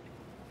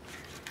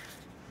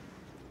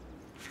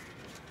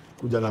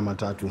kuja na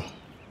matatu.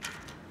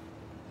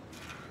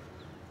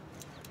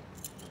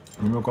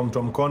 Nimekuwa mtu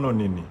wa mkono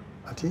nini?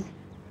 Ati?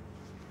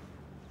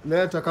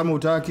 Leta kama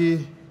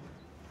utaki.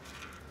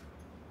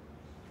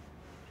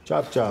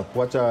 Chap chap,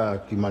 wacha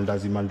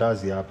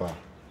kimandazi hapa.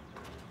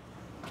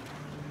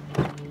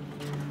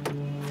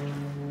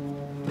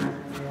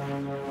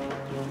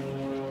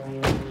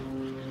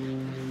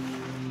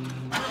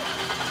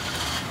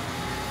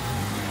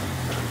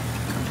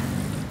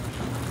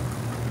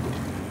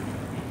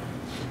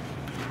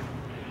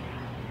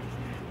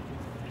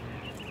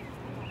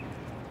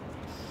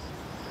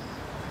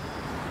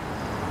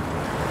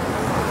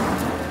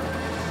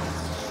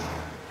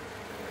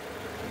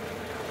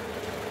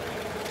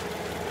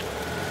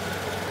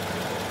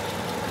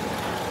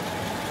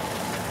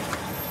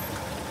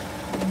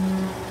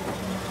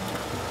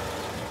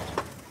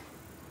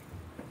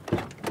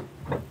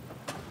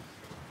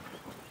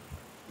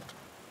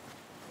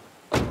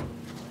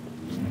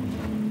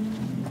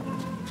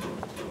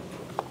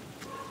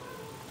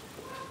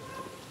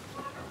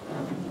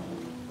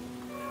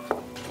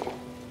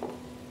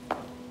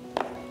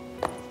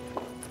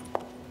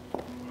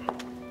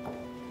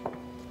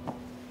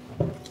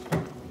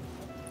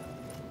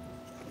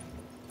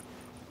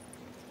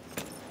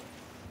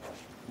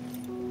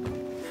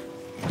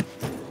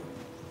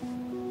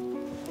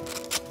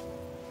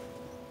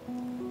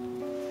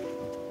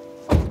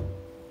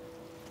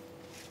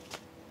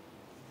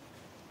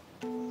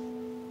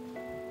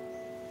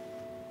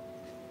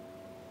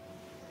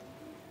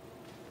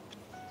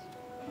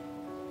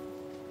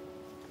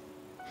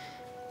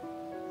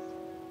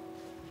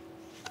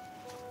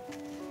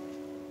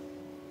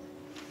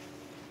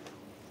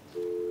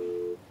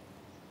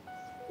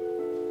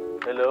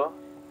 Hello?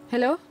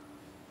 Hello?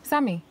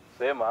 Sammy?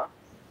 Sema.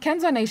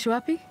 Kenzo anaishi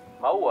wapi?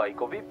 Maua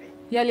iko vipi?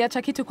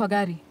 Yaliacha kitu kwa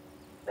gari.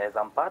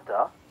 Naweza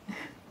mpata?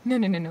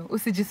 No,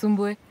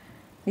 usijisumbue.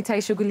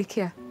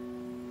 Nitaishughulikia.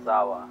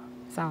 Sawa.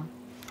 Sawa.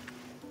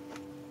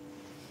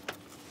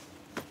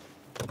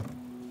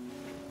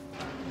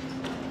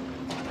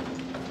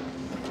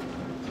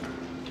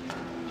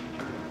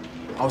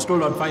 I was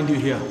told I'd find you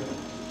here.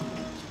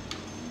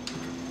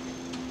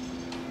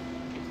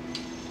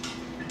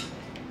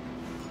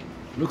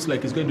 Looks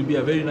like it's going to be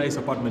a very nice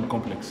apartment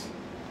complex.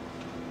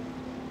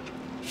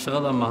 It's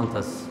going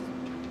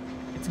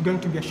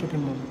to be a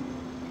shopping mall.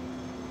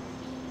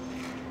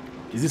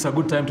 Is this a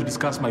good time to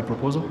discuss my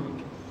proposal?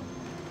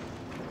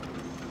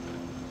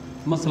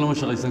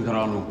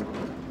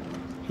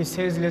 He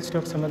says let's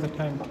talk some other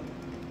time.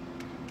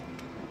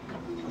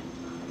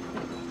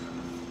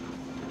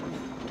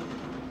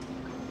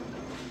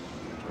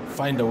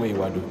 Find a way,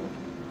 Wadu.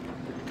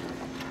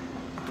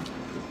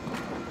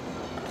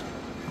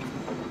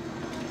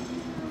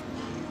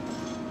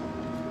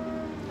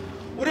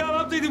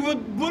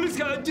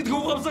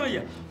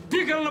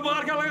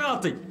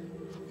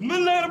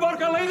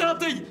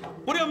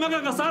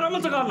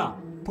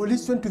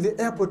 Police went to the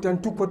airport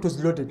and took what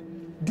was loaded.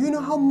 Do you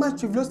know how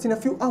much we've lost in a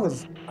few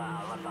hours?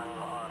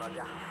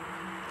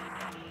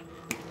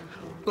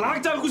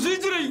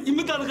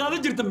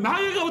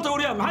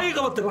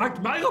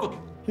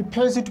 He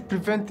pays you to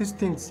prevent these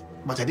things.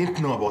 But I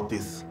didn't know about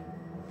this.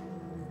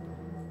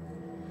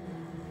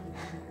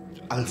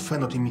 I'll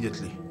find out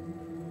immediately.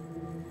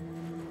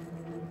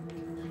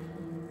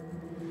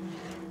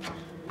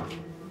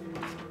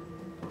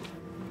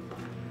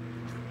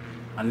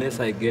 Unless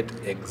I get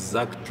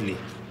exactly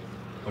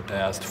what I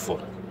asked for.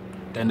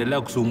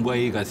 Taendelea kusumbua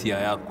hii ghasia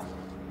yako.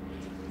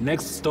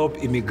 Next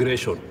stop,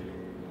 immigration.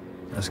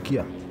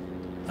 Nasikia?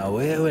 Na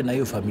wewe na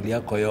hiyo familia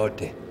yako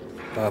yote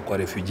mpaka kwa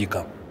refugee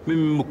camp.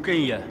 Mimi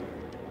Mkenya.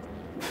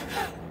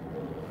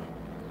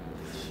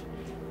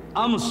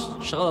 Amos,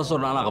 shaqada soo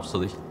dhana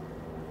qabsaday.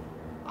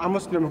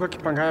 Amos ndio amekuwa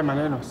akipanga haya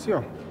maneno,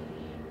 sio?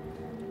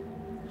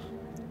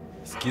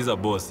 Sikiza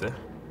boss,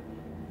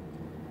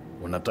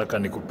 unataka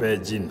nikupee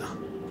jina?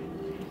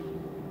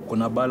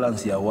 Kuna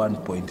balance ya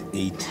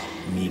 1.8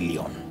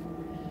 million.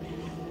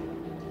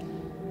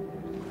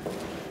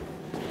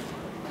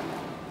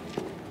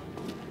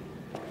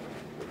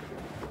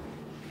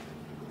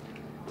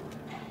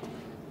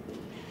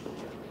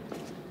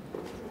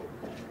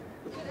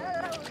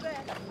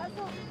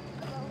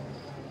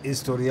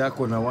 Historia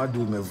yako na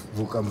Wadu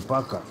umevuka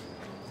mpaka.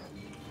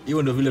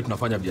 Hiyo ndio vile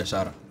tunafanya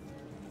biashara.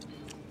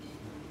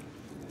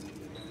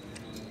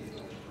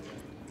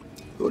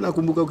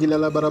 Unakumbuka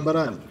ukilala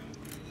barabarani?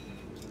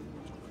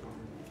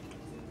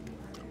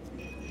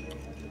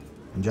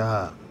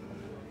 Njaa.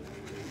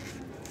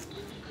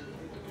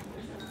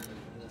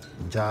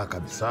 Njaa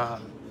kabisa.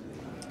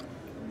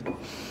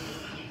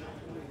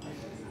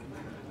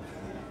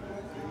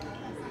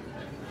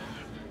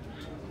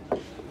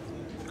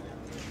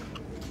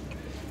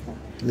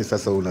 Ni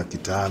sasa una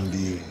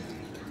kitambi.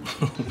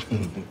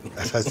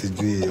 Sasa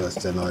sijui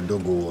wasichana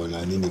wadogo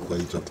wana nini kwa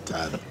hicho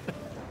kitambi.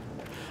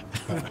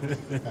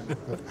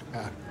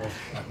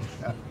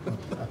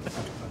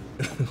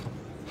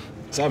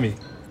 Sammy,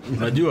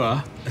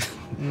 unajua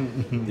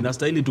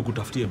inastahili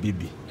tukutafutie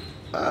bibi.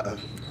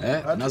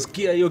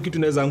 Nasikia hiyo kitu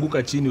inaweza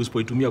anguka chini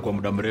usipoitumia kwa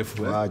muda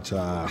mrefu.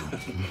 Acha.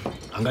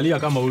 Angalia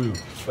kama huyu.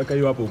 Weka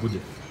hiyo hapo ukuje.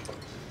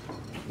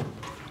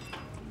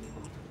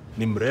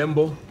 Ni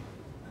mrembo,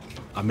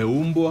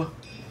 ameumbwa,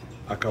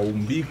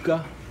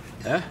 akaumbika,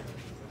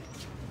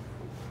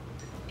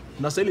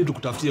 Nastahili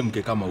tukutafutie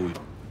mke kama huyu.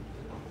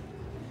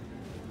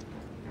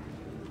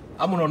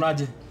 Ama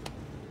unaonaje?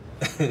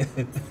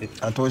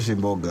 Atoshi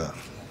mboga.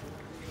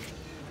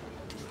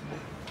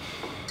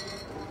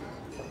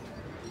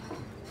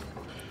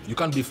 You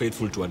can't be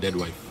faithful to a dead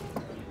wife.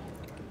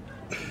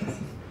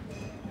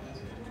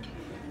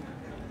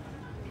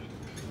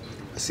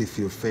 As if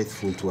you're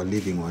faithful to a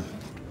living one.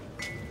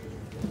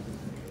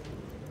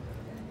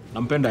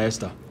 Nampenda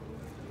Esther.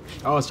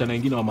 Hawa wasichana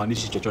wengine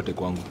wamaanishi chochote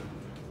kwangu.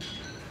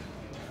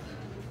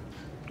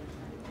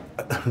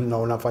 Na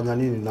unafanya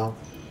nini nao?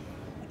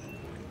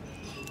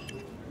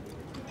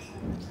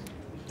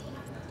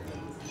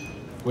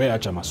 Wewe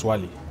acha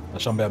maswali. Na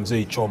shamba ya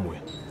mzee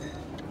ichomwe.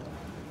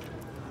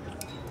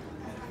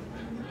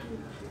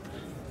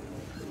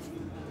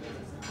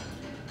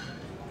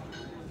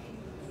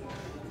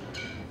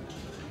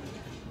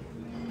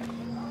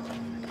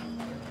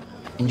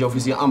 Nje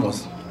ofisi ya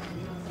Amos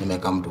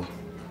nimeweka mtu.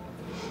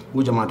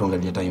 Huyu jamaa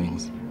tuangalia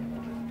timings.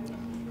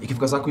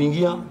 Ikifika saa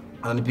kuingia,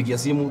 ananipigia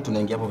simu,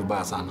 tunaingia hapo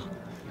vibaya sana.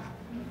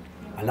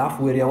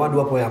 Alafu area Wadu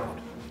hapo yako.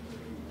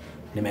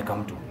 Nimeweka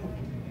mtu.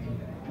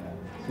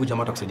 Huyu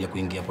jamaa atakusaidia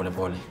kuingia pole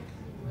pole.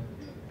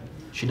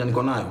 Shida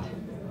niko nayo.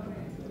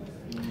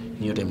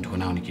 Ni yote mtu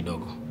nayo ni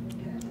kidogo.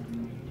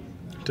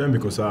 Tembi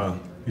iko sawa.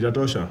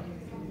 Itatosha.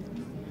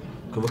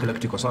 Kwa hivyo kila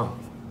kitu iko sawa?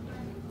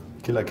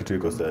 Kila kitu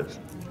iko set.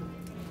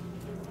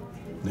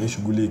 Na hii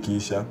shughuli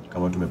ikiisha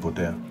kama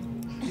tumepotea.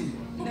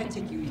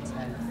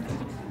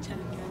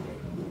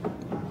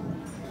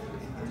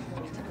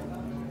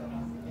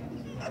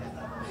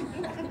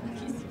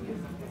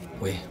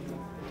 We,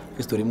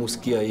 history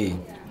musikia hii.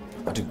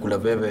 Atikula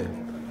Veve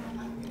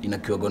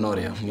inakiwa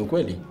gonoria. Ni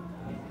ukweli?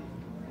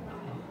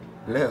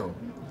 Leo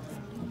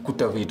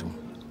kuta vitu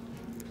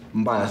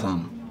mbaya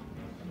sana.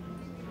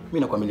 Mimi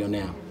nakuwa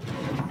milionea.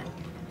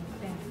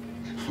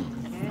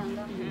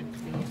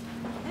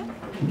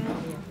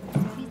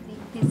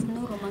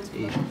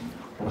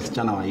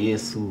 Wasichana wa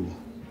Yesu.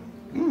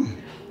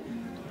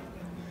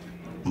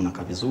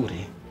 Mnakaa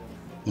vizuri.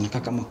 Mnakaa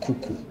kama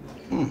kuku.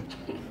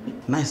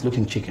 Nice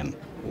looking chicken.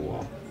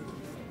 Wow.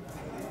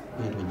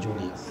 You're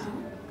Julius.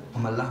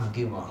 I'm a love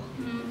giver.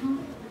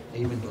 I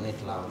even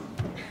donate love.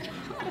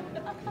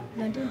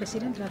 Ndio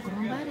mbeshira ndra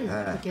kurombari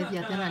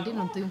ukethia tena ndi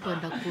no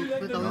tuimkwenda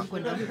kweka wewe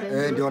kwenda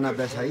ndio na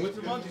pesa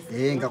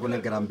hii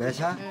ngakunengera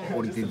mbesa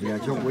ulitithia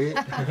chogwe.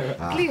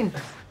 Clint,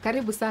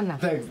 karibu sana.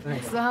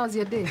 So how's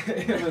your day?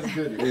 It was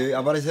good.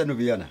 Habari zenu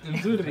vijana?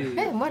 Nzuri.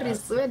 Hey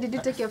Morris, where did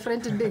you take your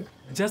friend today?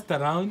 Just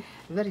around.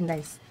 Very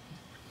nice.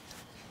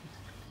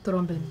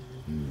 Trombeni.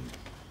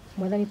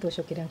 Mwathani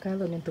twacokera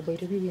nkatho nĩ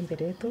tũbaire bibi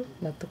mbere yetu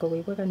na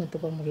tukawaigwaga nĩ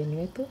tuba mugeni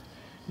wetu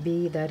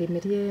bi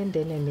tharimirie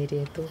ndene mĩri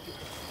yetu.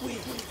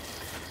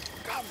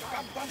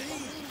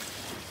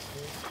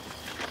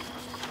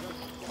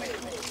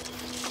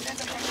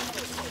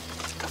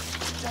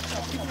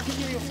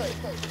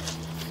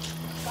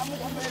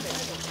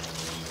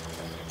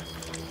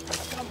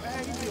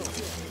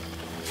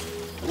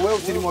 Wewe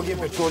usinimwagie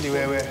petroli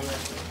wewe.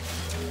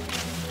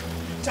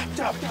 Chap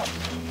chap.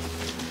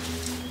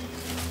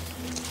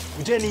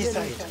 Kujeni hii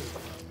side.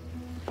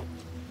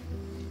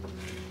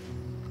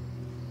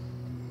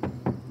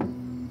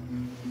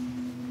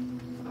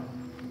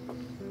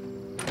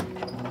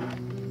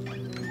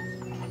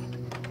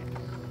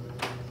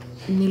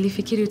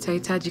 Nilifikiri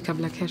utahitaji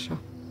kabla kesho.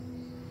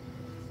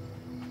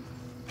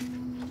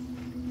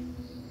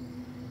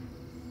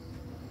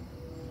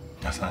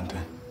 Asante.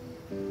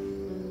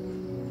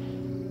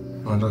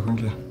 Unataka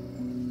kuingia?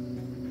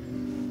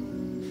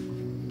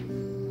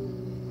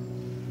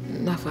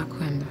 Nafaa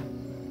kwenda.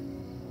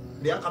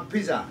 Dia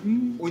kapisa.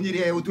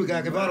 Unyirie utuke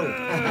ya kibaro.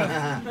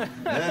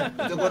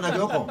 Utakuwa na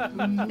joko.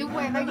 Ni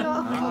wewe hiyo.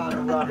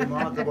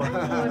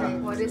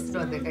 What is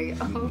wrong with you?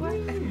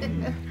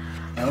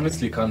 I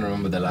honestly can't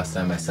remember the last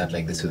time I sat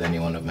like this with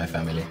anyone of my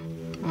family.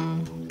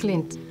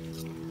 Clint,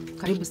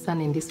 karibu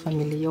sana in this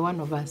family. You're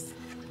one of us.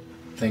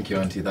 Thank you,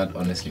 Auntie. That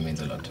honestly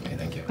means a lot to me.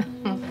 Thank you.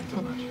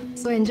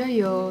 So enjoy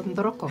your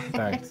ndoroko.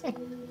 Thanks.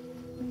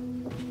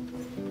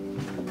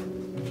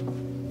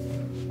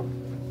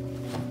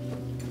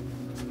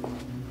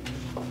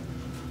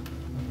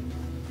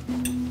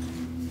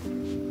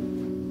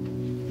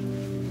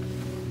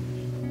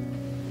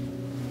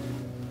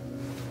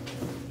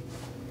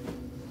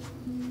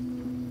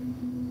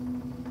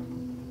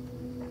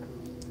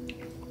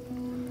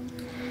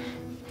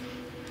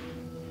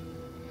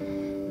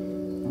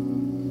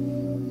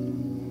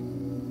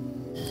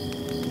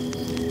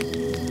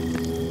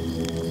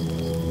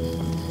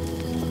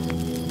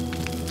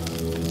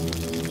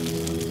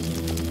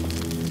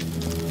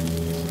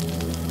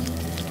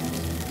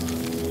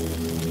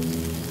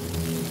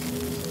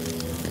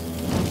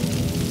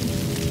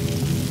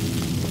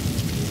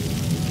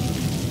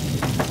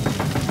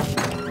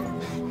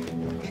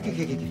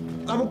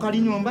 Abo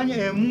karinyo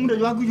mbanye munda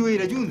jwaku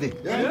joire junde.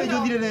 Munda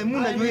jodire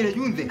munda joire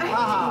junde.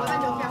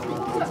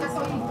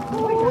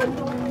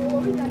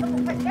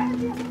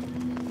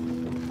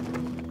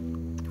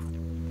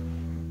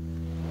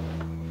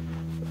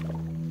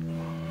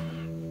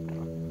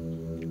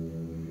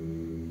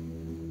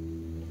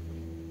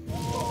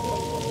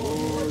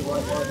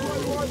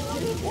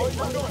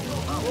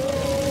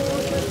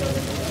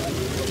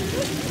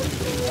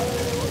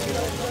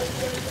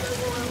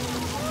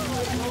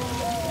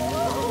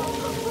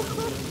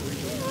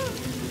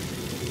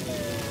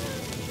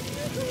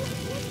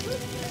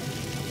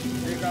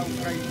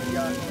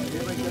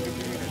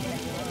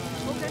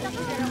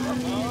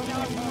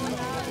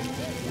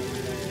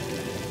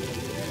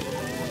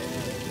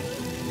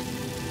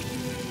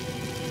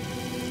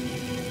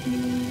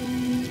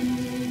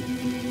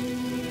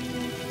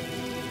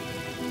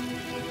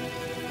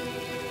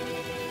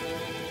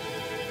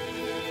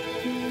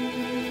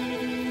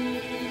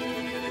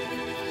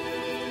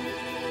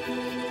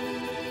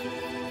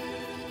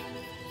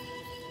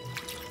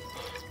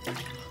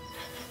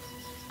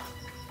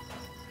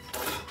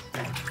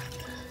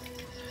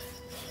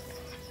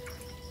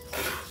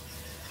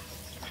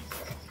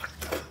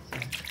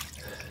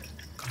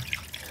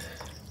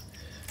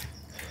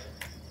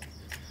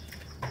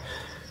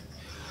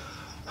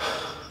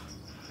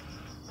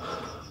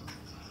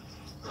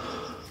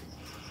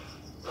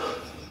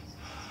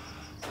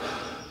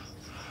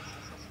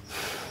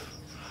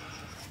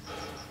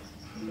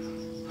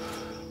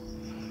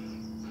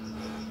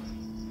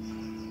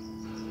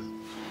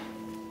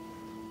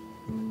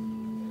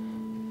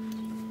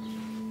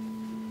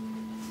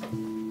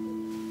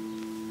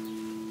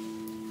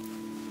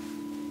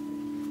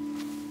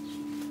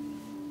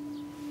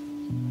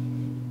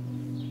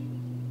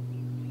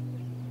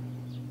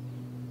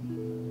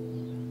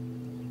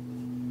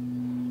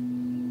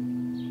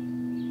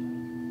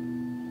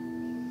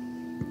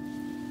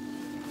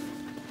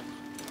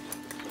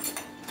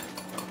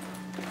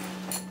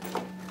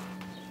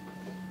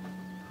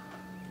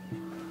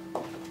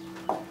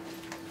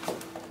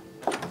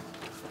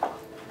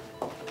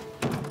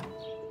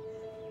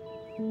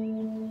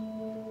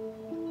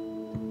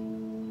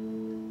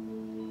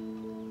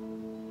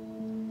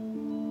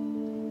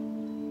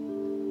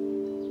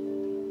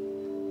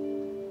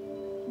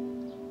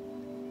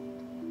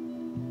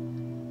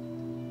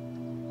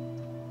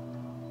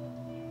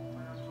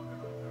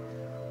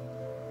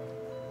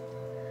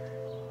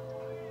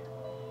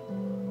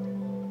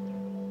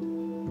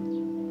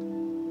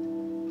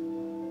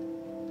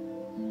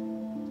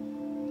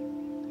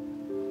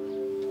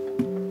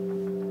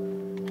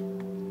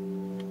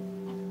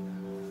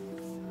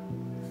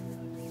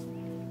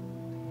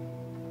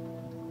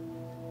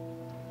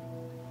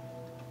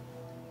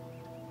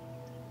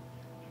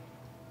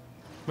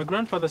 My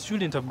grandfather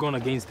shouldn't have gone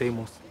against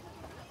Amos.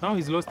 Now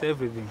he's lost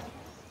everything.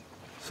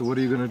 So what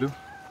are you gonna do?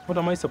 What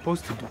am I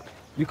supposed to do?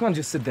 You can't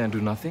just sit there and do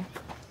nothing.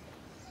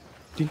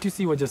 Didn't you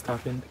see what just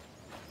happened?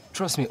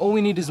 Trust me, all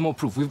we need is more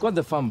proof. We've got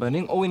the farm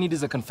burning, all we need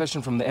is a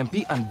confession from the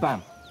MP, and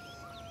bam!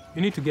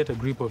 You need to get a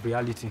grip of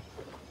reality.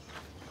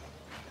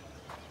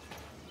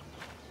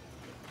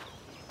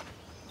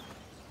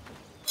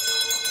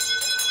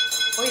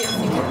 Oh, yes,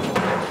 you will.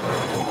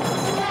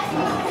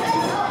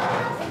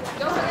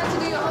 Don't forget to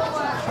do your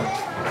homework.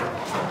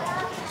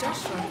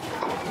 Joshua,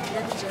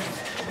 let me just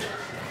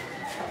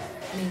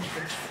make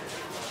this.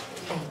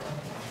 There you go.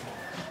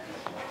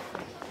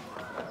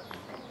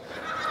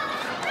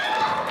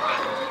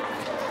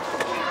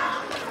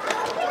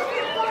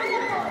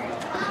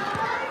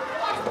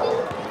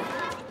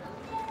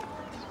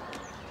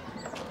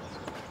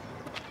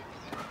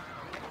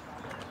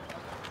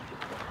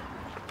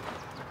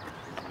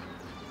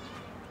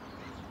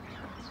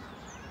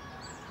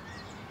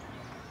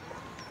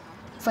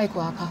 Fai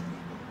kwa hapa.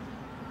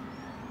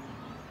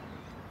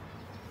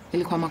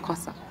 Ilikuwa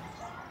makosa.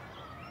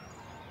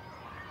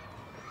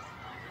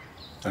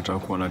 Nataka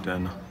kuona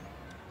tena.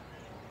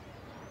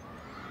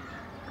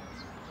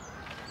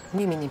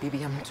 Mimi ni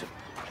bibi ya mtu.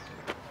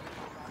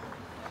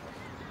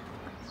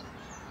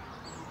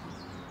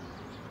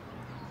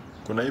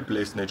 Kuna hii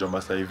place inaitwa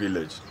Masai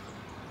Village.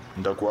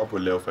 Nitakuwa hapo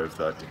leo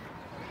 5:30.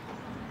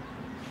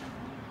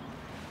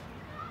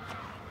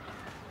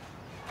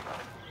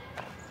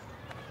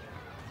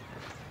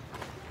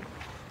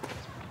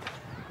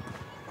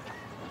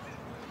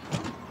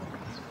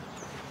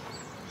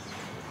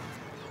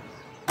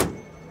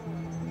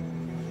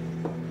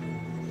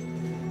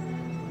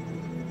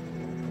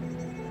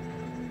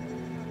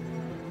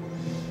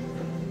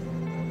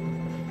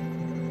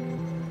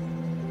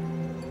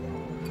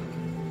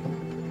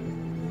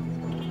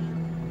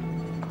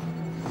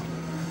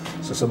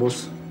 Sasa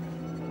boss,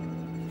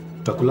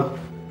 utakula?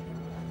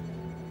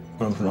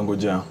 Kuna mtu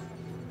anangojea.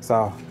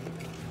 Sawa.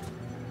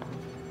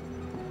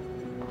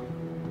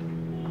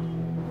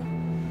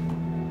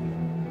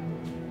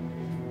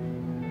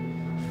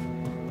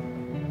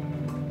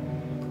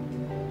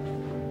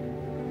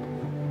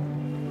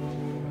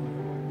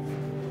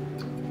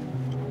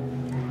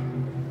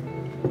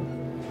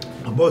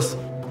 Boss.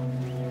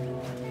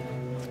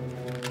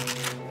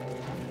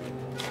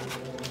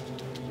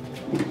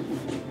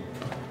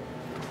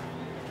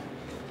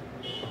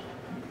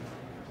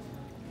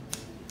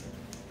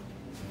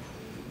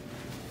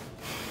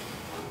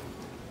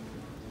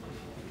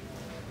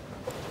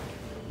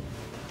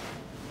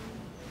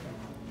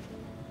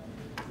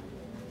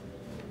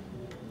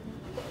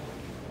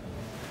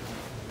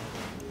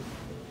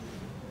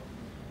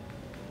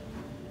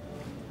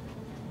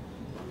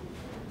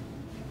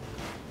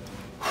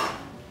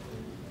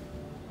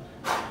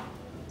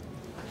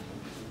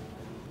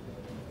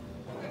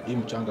 Hii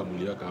mchanga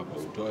mliweka hapa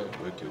utoe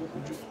uweke huku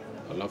juu.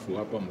 Alafu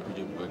hapa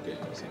mkuje mweke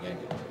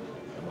sengenge.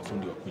 Na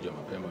mafundi wakuja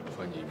mapema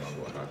tufanye hii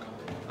mambo haraka.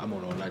 Ama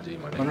unaonaje hii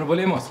maneno?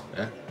 Honorable Amos.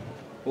 Eh?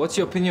 What's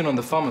your opinion on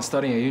the farmers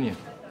starting a union?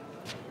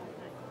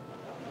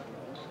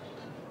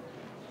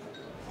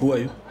 Who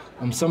are you?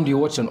 I'm somebody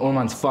who watched an old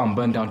man's farm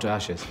burn down to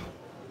ashes.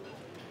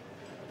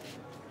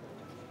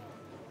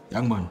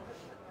 Young man,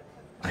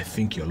 I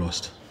think you're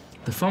lost.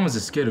 The farmers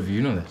are scared of you,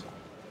 you know that?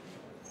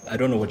 I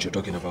don't know what you're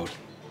talking about.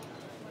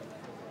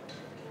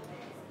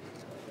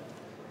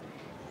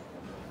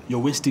 You're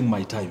wasting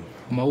my time.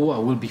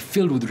 Maua will be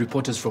filled with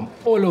reporters from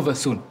all over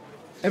soon.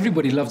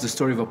 Everybody loves the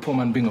story of a poor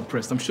man being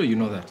oppressed. I'm sure you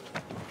know that.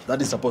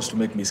 That is supposed to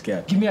make me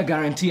scared. Give me a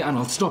guarantee and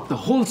I'll stop the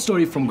whole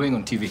story from going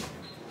on TV.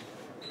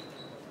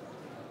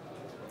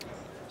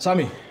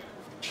 Sammy.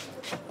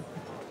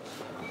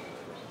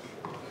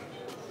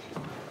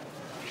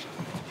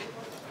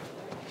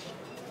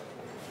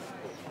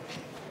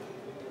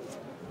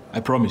 I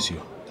promise you,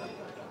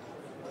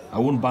 I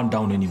won't burn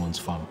down anyone's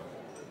farm.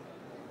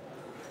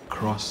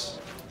 Cross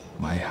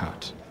my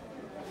heart.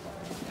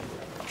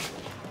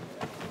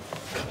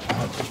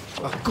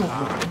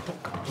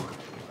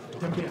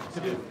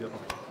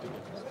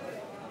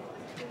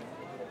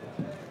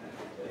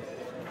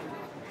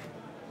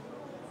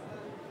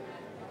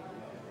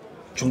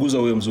 Chunguza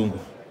huyo mzungu.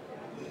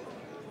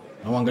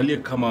 Na uangalie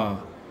kama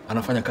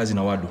anafanya kazi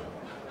na Wadu.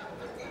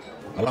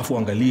 Alafu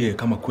uangalie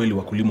kama kweli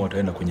wakulima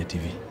wataenda kwenye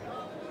TV.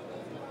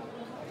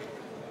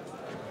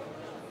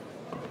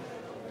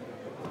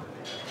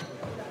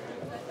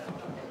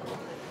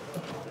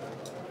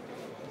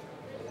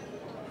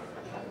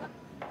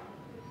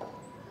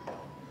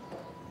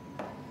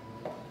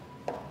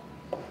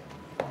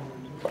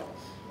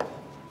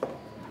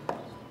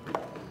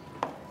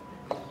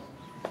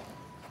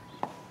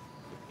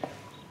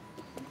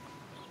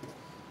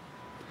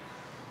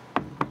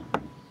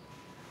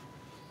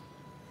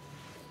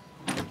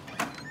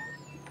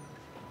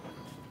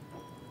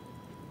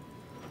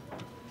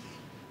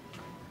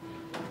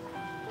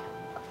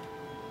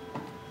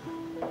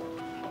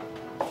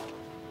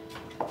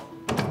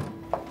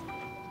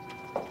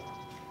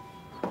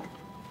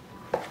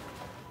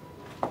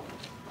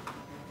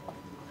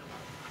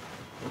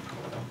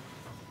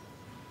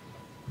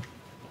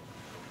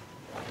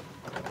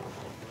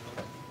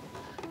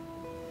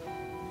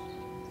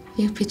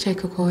 Hiyo picha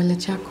iko kwa wale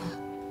chako.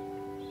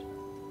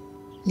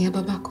 Ni ya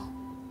babako.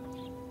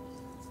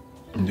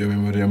 Ndio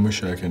memory ya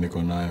mwisho yake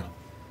niko nayo.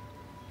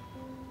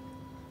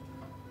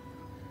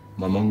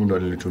 Mamangu ndo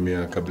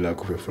alilitumia kabla ya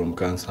kufa from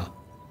cancer.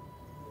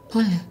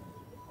 Pole.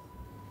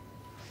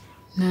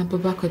 Na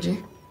babako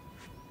je?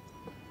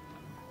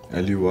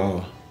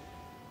 Aliuawa.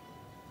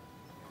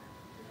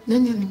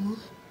 Nani alimuua?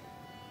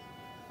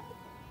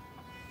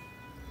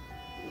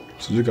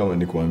 Sijui kama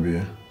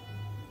nikuambie.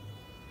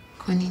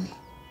 Kwa nini?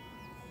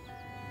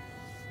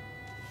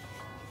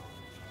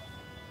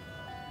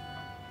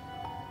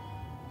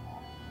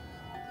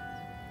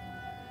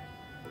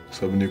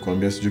 Sababu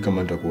nikuambia sijui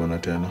kama nitakuona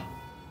tena.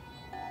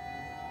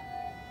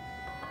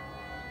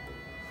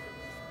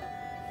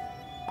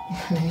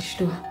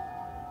 Naishtua.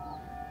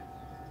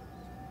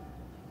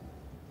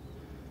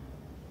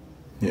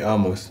 Ni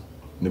Amos.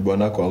 Ni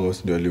bwanako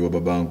Amos ndio aliua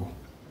babangu.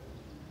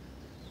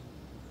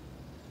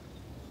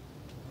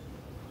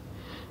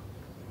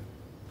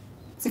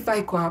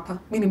 Sifai kwa hapa.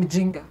 Mimi ni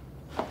mjinga.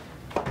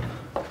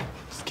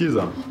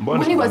 Sikiza, mbona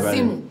Mwani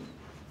wazimu.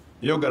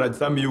 Hiyo garage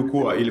Sammy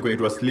yukuwa ilikuwa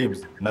inaitwa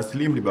Slims na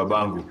Slim ni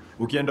babangu.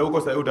 Ukienda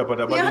huko sasa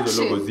utapata bado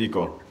hizo logo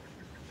ziko.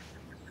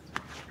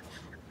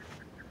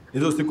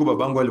 Hizo siku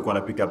babangu alikuwa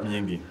na pick up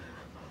nyingi.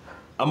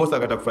 Amos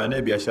akataka kufanya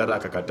naye biashara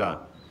akakataa.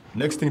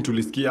 Next thing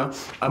tulisikia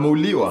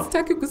ameuliwa.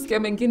 Sitaki kusikia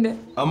mengine.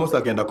 Amos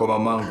akaenda kwa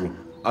mamangu,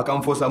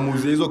 akamforce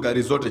muuze hizo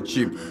gari zote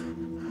cheap.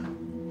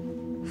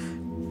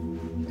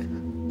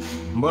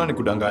 Mbona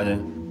nikudanganye?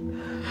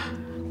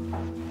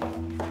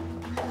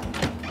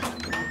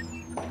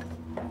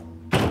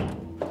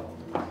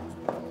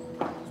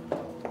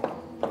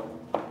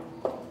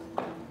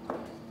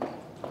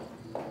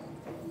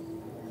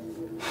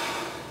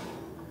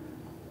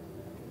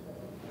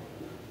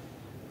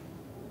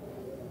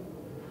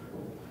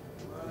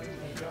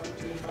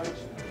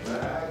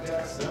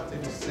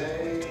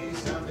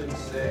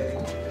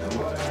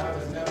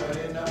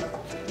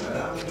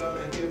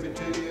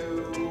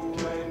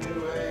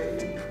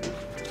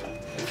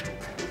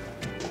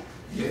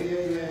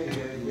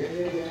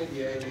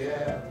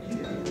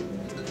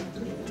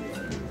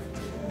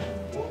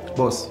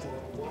 Boss,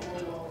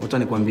 wacha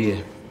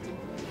nikwambie.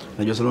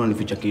 Najua sana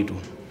unanificha kitu.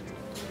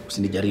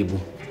 Usinijaribu.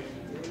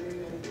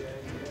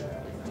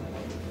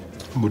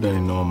 Buda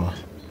ni noma.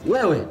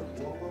 Wewe,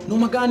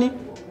 noma gani?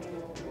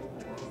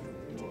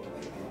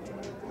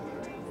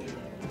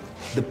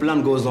 The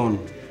plan goes on.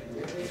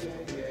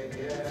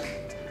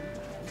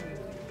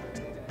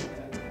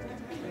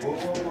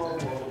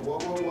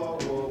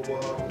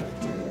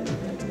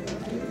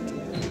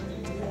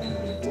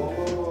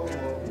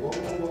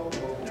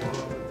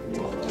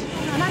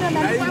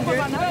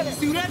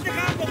 Siulete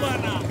Kago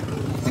bwana.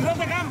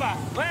 Siulete Kago. Mwamba,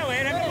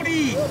 wewe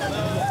rekodi.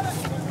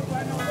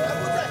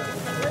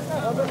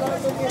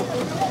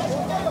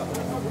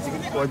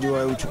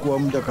 Wajua uchukua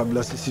muda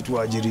kabla sisi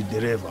tuajiri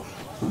dereva.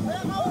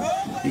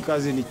 Hii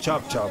kazi ni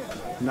chap chap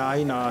na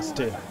haina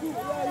stay.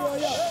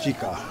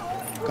 Shika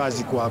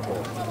kazi kwako.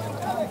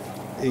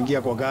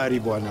 Ingia kwa gari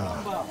bwana.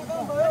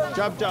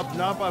 Chap chap,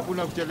 na hapa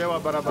hakuna kuchelewa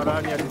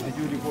barabarani, ati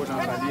sijui ulikuwa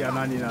unaangalia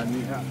nani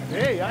nani.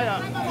 Hey, haya.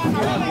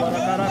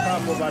 Haraka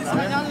hapo bana.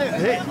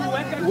 Hey,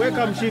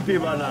 weka mshipi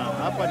bana.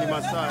 Hapa ni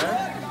masaa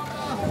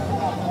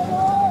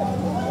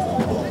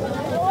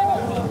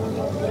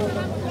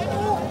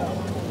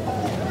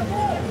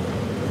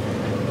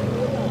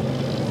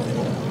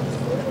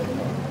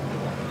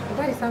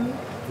Habari Sammy.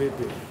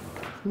 Vipi?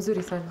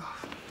 Mzuri sana.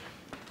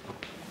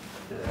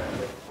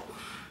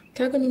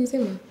 Kago ni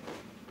mzima?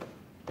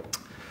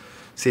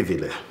 Si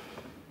vile.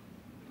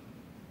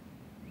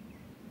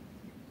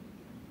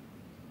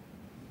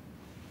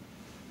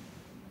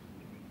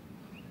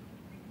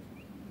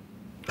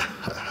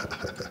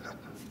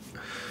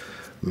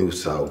 Mi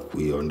usahau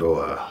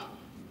kuiondoa.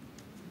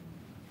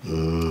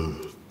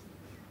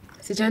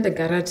 Sijaenda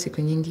garage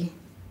siku nyingi.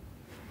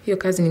 Hiyo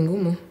kazi ni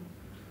ngumu.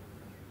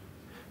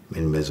 Mi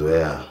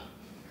nimezoea.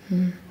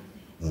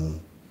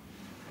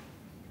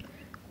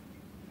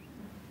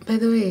 By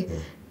the way,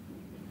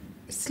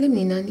 Slim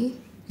ni nani?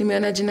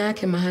 Nimeona jina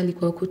yake mahali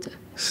kwa ukuta.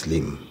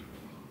 Slim.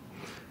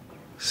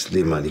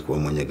 Slim alikuwa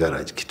mwenye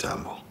garage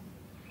kitambo.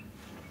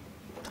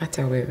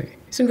 Hata wewe.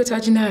 Si ungetoa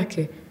jina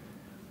yake?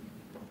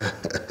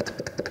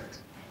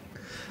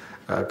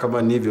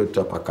 Kama ni hivyo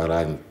tutapaka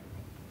rangi.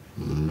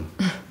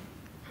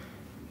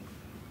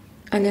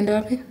 Alienda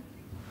wapi?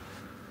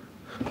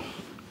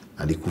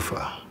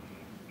 Alikufa.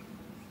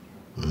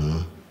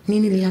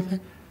 Nini ilihappen?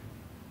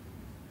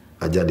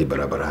 Ajali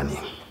barabarani.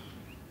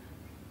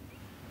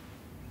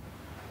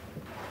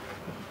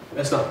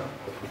 Esther,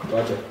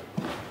 wacha.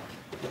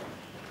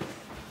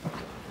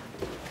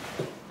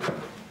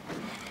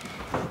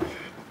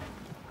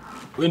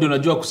 Wewe ndio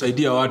unajua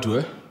kusaidia watu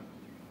eh?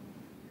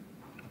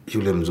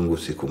 Yule mzungu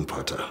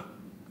sikumpata.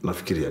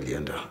 Nafikiri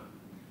alienda.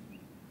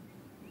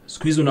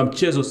 Siku hizi una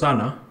mchezo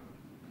sana.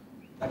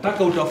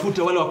 Nataka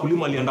utafute wale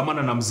wakulima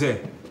waliandamana na mzee.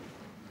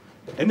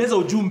 Eneza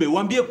ujumbe,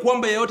 uambie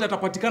kwamba yeyote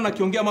atapatikana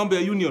akiongea mambo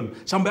ya union,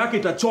 shamba yake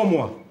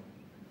itachomwa.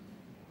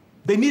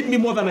 They need me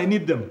more than I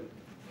need them.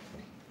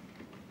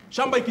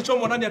 Shamba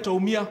ikichomwa nani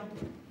ataumia?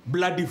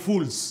 Bloody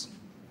fools.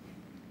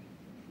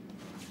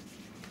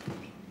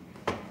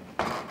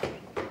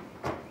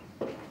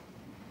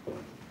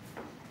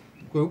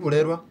 Kwe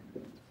ukurerwa.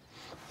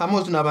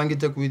 Amos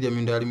nabangite kuithia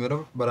minda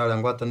alimero barala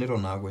ngwataniro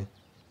nagwe.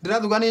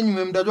 Ndirathuga ni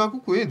nyume mnda jwaku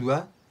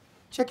kwithwa.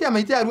 Chekia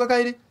maiti arua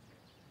kairi.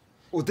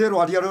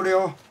 Uterwa aria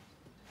rureo.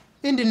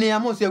 Indi ni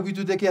Amos ya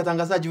kuituteke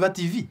atangazaji wa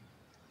TV.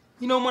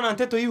 Ino mwana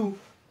nteto yu.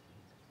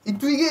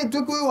 Ituige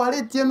tukwe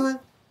wale tienwe.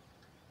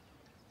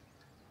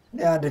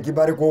 Ne ande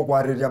kibari ko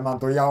kwariria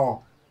manto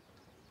yao.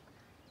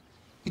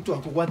 Itu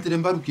akugwatire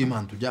mbaru ki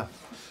manto ja.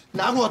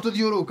 Nago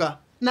atuthiuruka.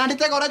 Na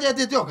nditega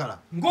urajete okara.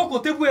 Ngoko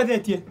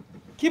tebwethetie.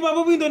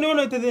 Kibabo bindo ne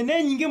ono tete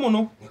ne nyinge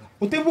muno.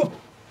 Utebwo.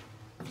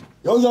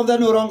 Yo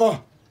thani urongo.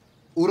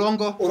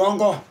 Urongo.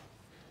 Urongo.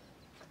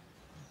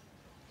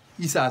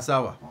 Isa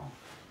sawa.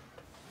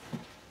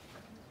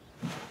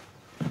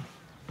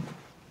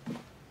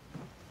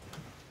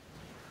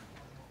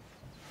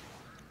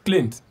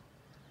 Clint,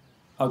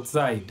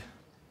 outside.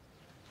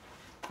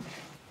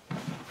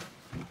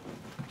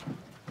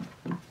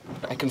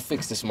 I can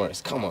fix this,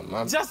 Morris. Come on,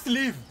 man. Just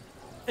leave.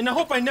 And I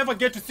hope I never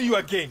get to see you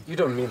again. You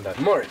don't mean that.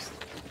 Morris.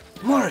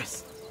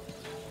 Morris!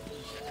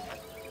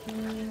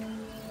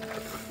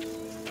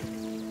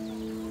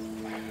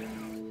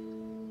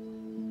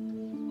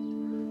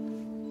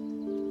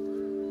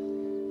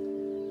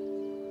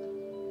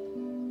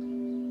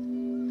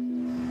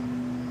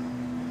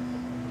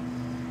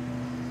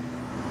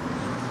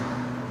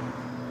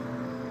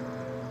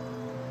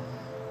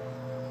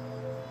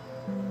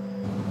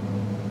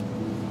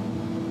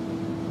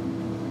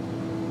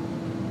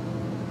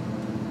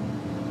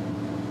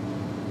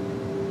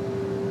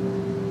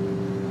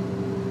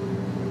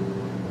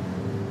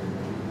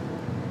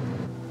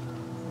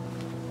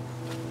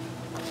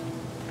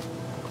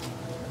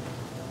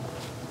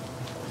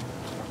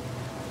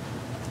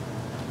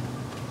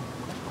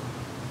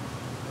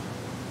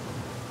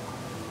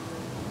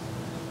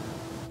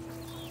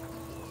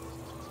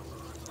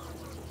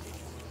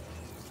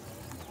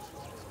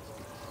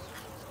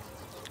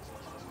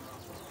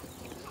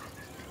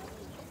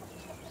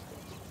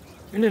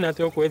 Nini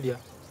nateo kwethia?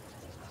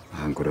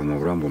 Ankore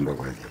murambo mba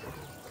kwethia.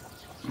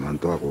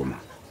 Manto akoma.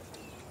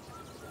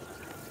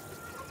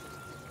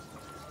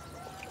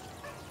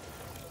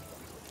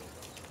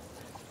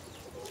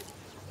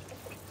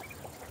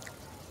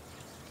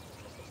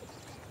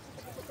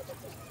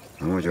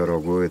 Amo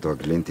choro to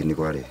Clint ni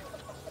kware.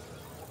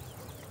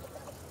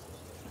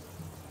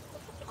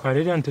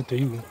 Kware nteto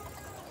yu.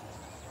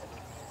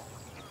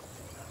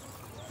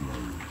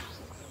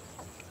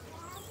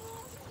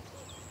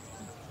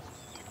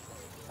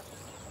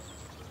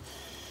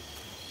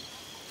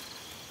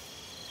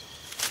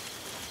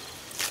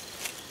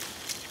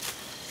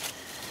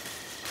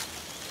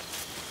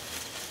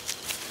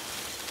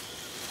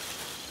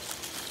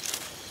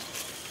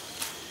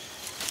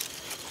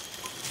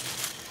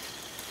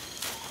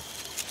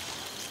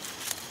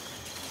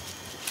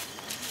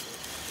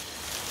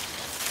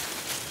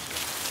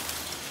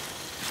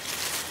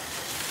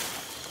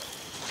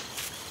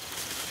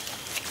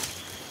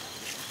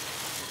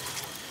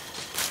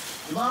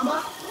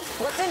 Mama?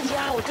 Watendi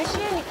hao,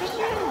 tisheni.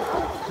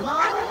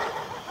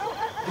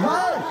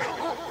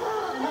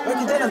 Wewe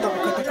kijana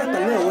nitakukatakata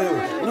leo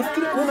wewe.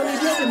 Unafikiri kuona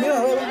nijia nimeoa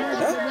wewe?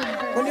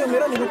 Kwa nini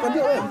mera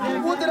nilikwambia wewe?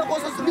 Wote na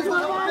kosa silizo.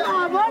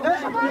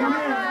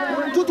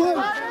 Mtoto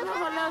wewe.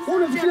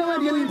 Unafikiria wewe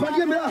ndiye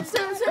nilipangia mera?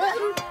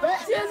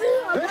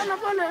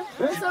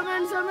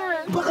 Samee.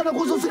 Mpaka na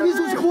kosa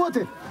silizo usiku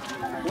wote.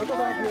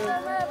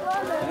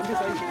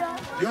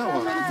 Yawa,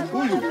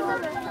 huyu.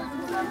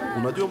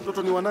 Unajua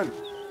mtoto ni wa nani?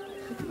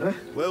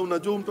 Wewe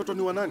unajua mtoto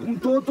ni wa nani?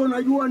 Mtoto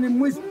najua ni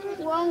mwizi.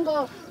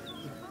 Wango.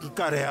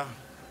 Kikarea.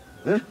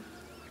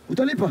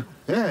 Utalipa?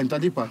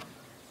 Nitalipa.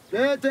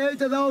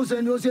 Ete zao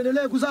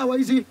usiendelee kuzawa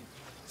hizi.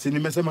 Si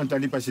nimesema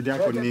nitalipa, shida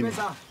yako ni nini?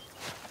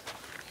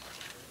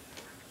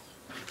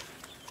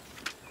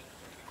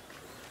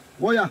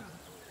 Ngoja.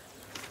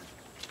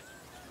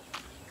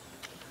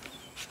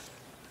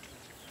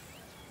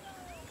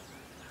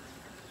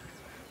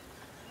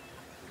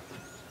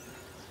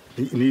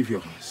 Ni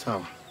hivyo,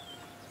 sawa.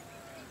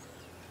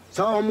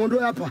 Sawa, muondoe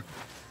hapa.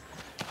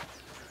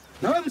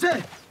 Na wewe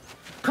mzee,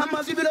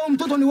 kama si vile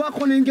mtoto ni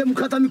wako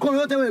ningemkata mikono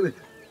yote wewe.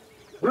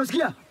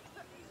 Unasikia?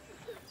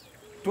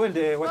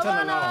 Twende,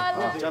 wachana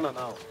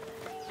nao.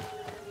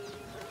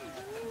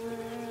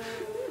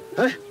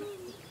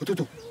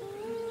 Mtoto.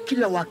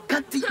 Kila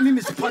wakati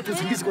mimi sipati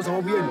usingizi kwa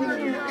sababu yenu.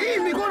 Hii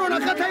mikono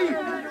nakata hii.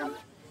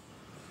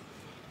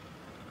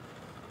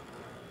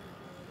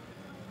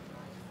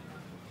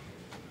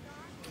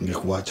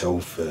 Ningekuacha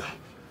ufe.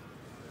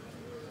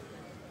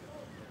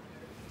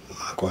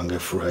 Mako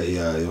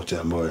angefurahia yote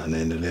ambayo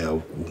yanaendelea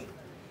huku.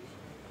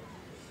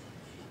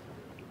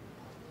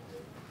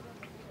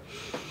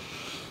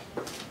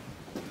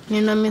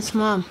 Nina miss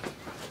mom.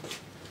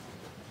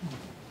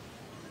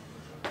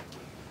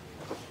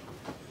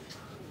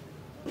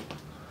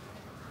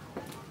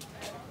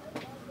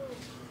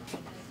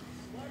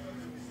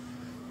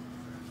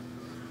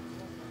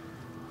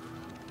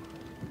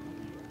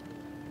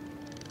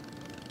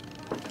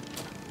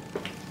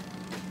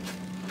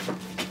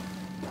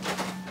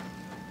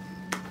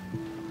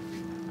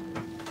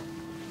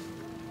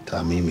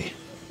 Mimi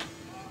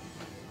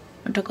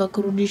nataka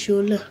kurudi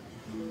shule.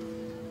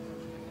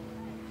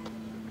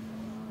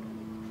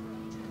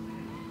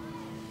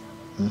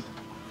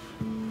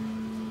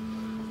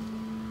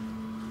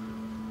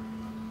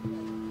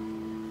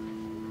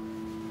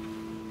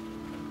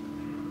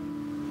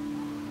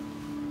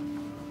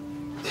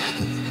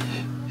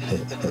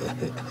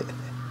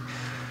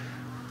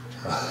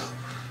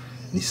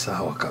 Ni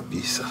sawa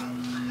kabisa.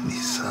 Ni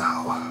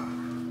sawa.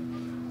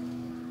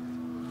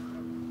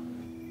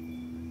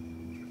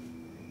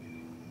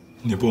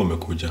 Nipo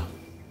umekuja.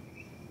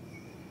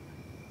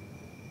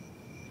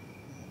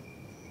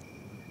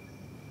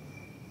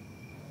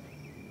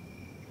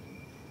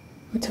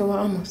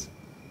 Mtawa Amos.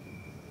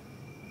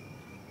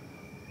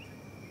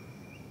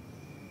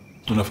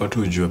 Unafaa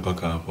tu ujue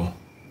paka hapo.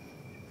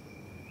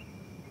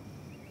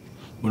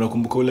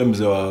 Unakumbuka ule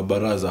mzee wa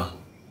baraza?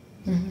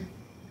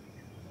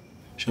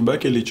 Shamba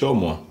yake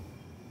ilichomwa.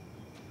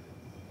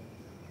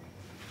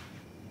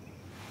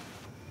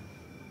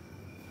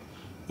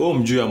 Wewe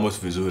mjui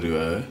Amos vizuri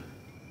wewe.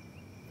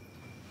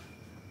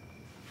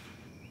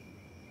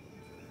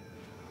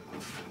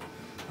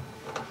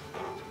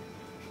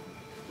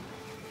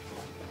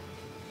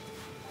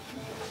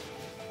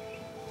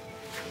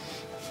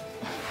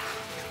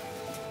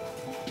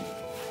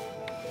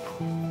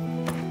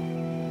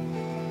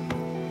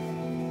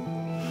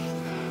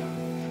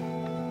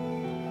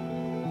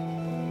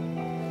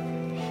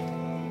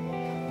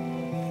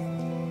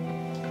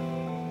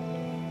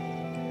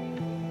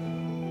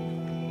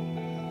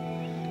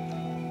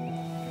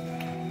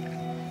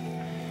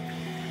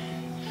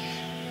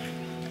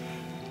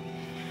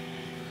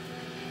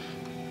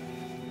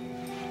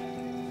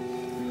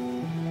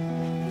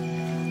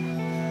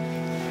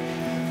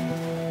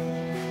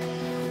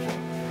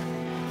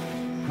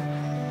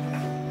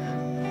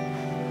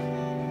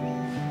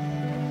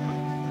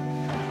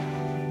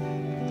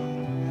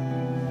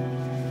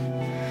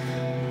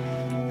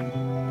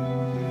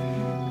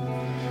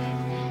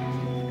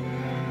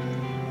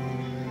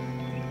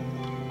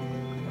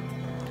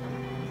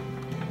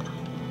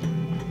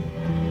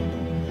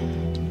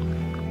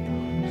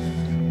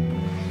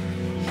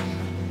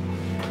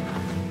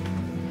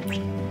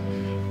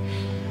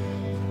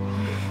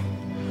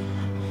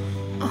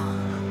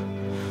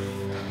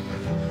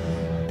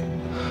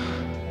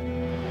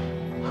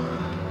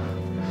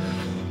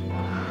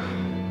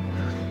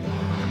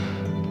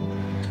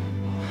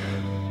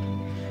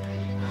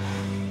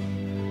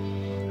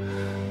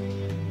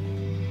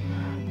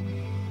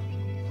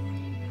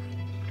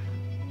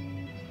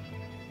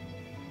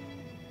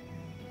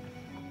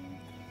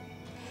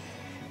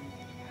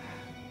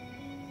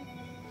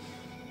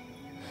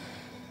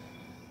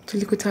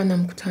 Tulikutana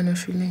mkutano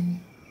shuleni.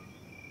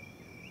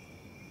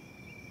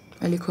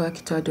 Alikuwa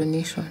akitoa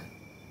donation.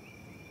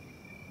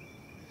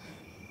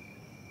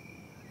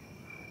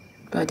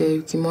 Baada ya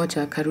wiki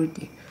moja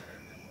akarudi.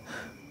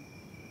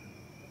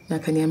 Na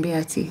akaniambia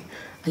ati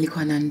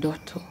alikuwa na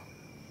ndoto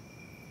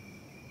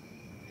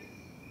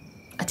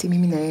wakati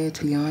mimi na yeye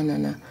tulioana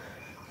na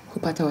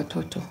kupata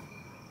watoto.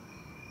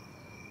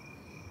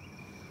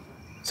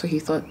 So he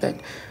thought that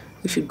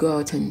we should go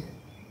out and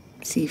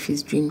see if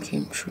his dream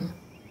came true.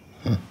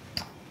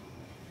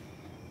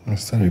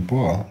 Mstari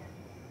poa.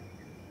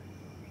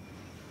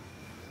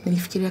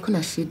 Nilifikiria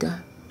kuna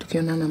shida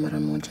tukionana mara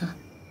moja.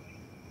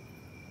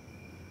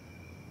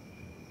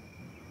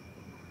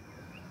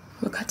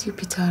 Wakati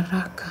upita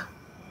haraka.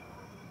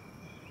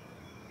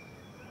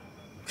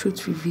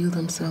 Truths reveal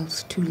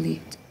themselves too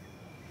late.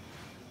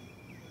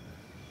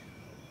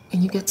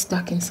 And you get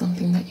stuck in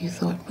something that you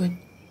thought would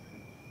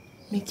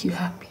make you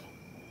happy.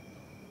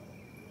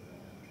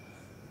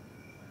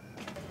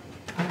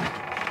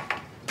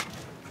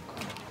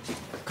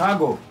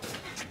 Kago.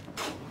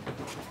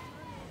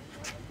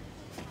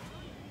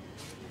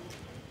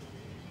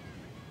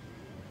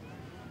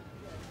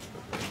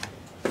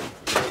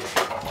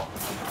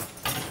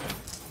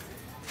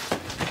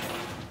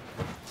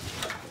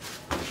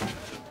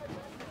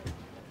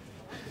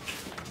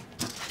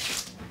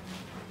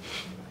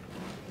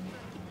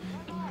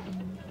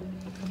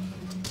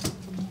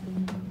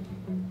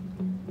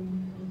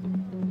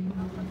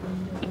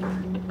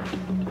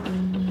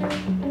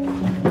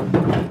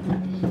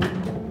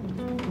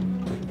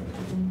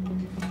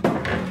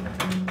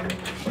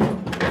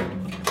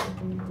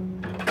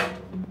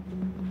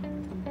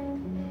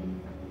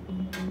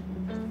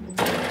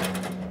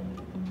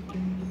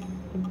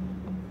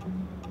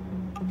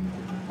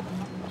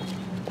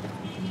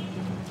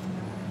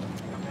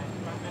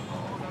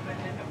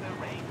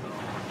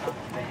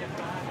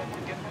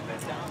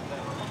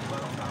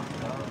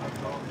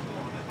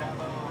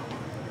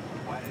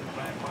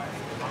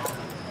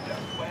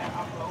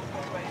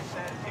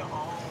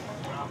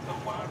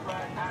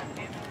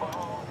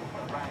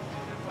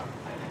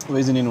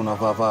 Hizi nini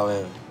unavaa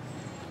wewe?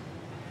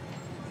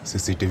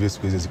 CCTV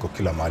siku hizi ziko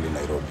kila mahali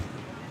Nairobi.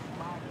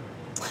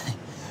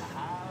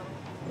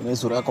 Una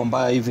sura yako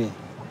mbaya hivi.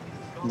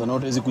 Ndio na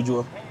utawezi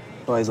kujua.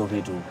 Toa hizo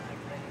vitu.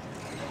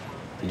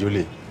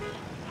 Julie,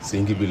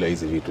 siingi bila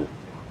hizi vitu.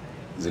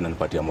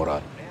 Zinanipatia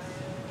morale.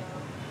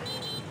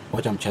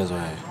 Wacha mchezo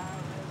wewe.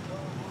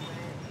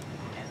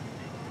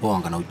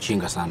 Bonga na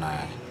uchinga sana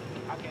wewe.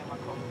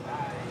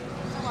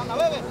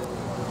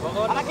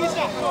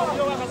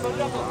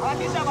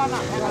 Harakisha bana.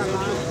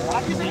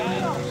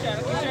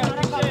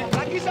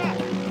 Harakisha.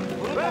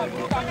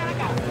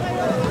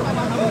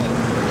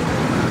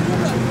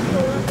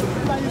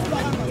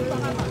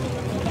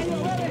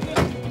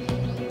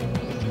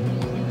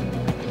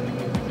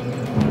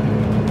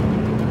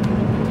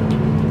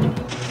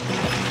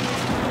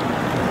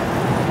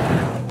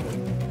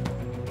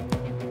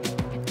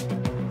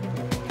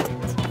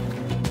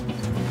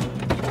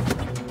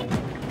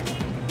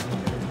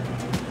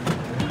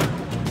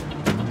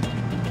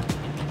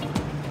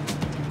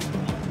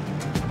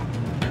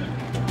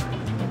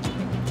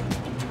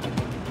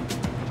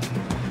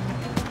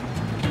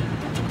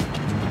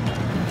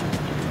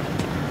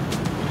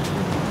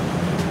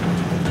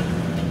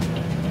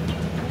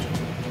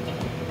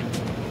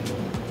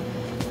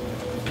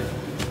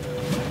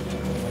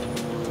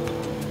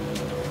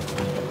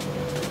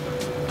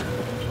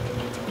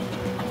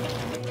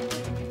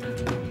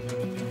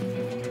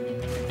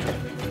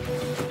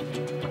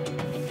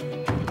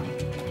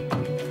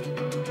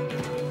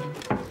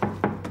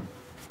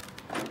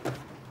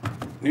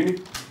 Nini?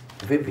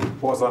 Vipi?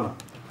 Poa sana.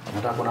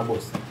 Nataka kuona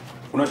boss.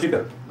 Kuna shida?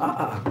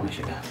 Kuna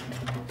shida.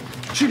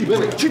 Chini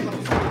wewe, chini.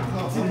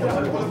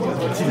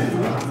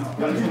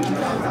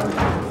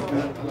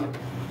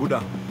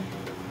 Buda.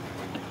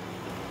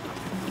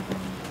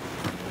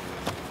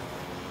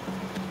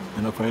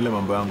 Ninafanya ile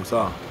mambo yangu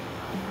sawa?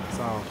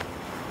 Sawa.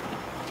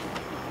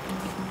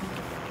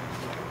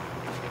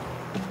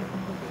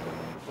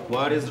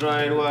 What is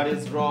right, what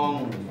is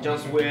wrong?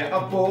 Just wear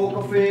a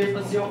poker face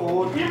as your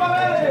own. Imba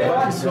wewe!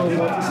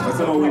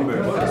 Nasema uimbe.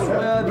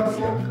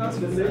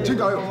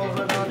 Chinga wewe.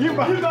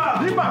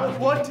 Imba.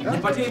 What?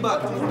 Nipatie hii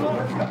bag.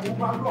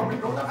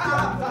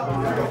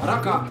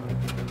 Haraka.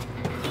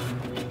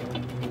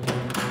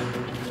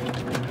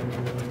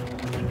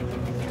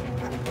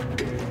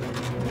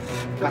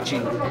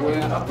 Kachini.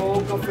 Wear a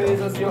poker face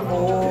as your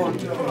own.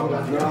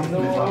 From the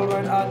world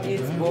when at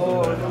its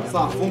born.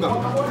 Sawa, funga.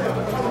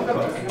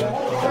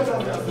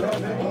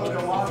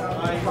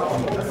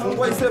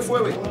 Fungua hii safe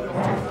wewe.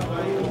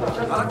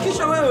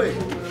 Harakisha wewe.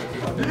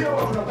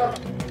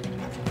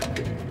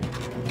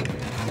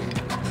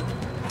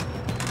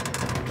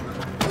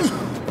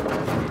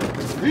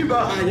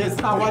 Imba. Yes,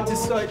 I want to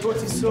say, go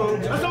to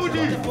song.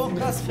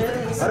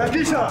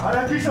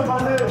 Harakisha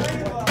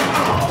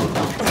bale.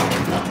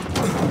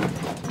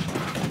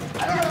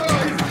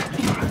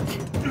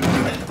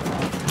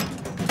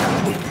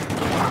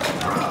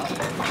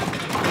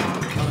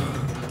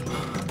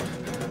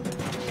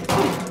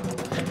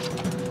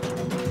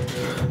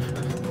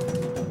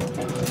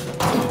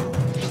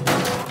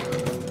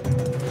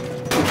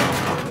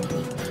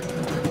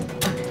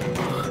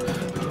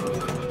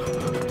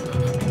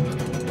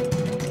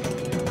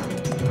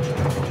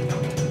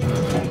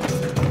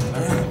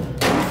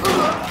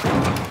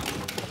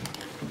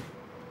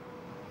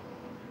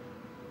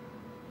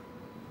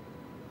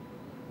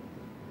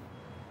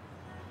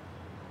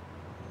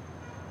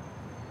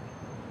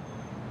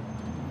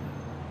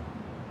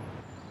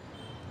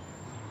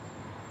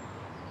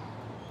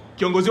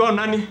 Kiongozi wao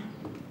nani?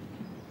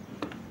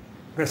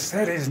 They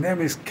said his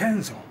name is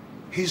Kenzo.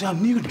 He's a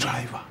new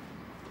driver.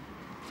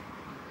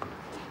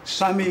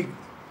 Sammy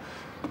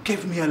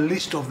gave me a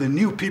list of the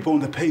new people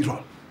on the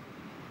payroll.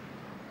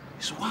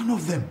 He's one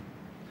of them.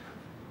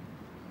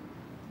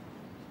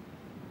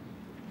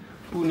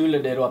 Huyu ni yule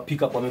dereva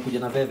pickup amekuja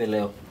na Veve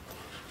leo.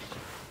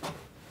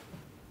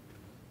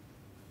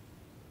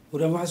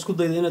 Unaweza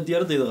kudai na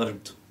diardayda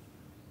qaribto.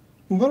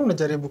 Mbona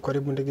unajaribu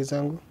karibu ndege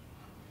zangu?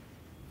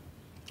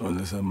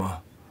 Walisema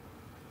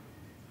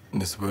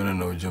nisipoenda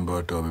na ujumbe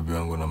wote wa bibi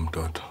yangu na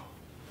mtoto.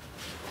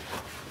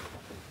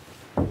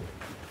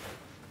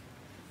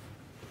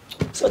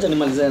 Sasa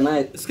nimalize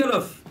naye.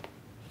 Skelof.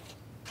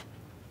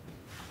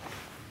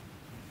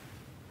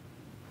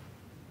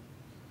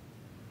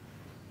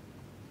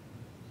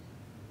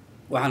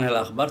 Waxaan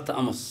helay akhbaarta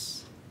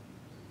Amos.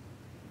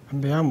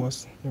 Ambe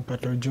Amos,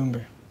 nipate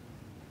ujumbe.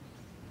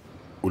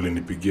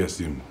 Ulinipigia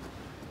simu.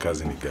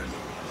 Kazi ni gani?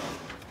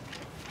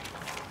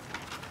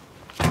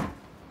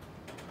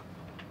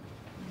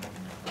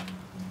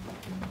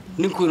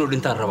 Ninku inuu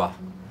dhintaan rabaa.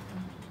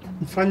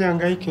 Mfanya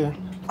hangaike.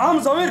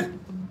 Zamir!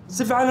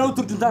 Si fiican inuu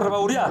dhintaan rabaa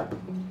wariyaa.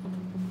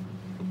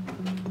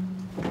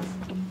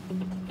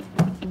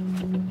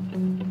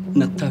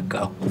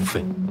 Nataka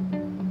akufe.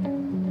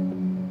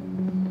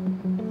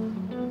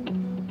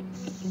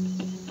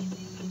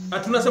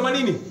 Tunasema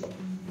nini?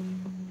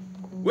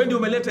 Wewe ndio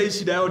umeleta hii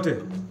shida yote.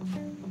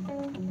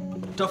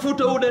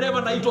 Tafuta huyu dereva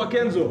anaitwa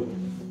Kenzo.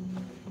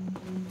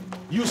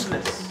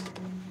 Useless.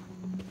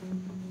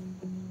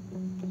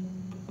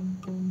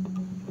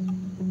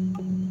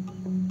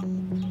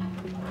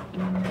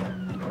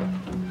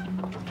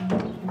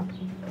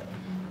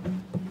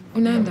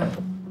 Unaenda?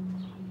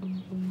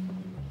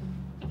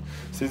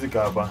 Sisi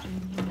kaa hapa.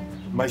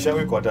 Maisha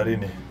yangu iko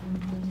hatarini.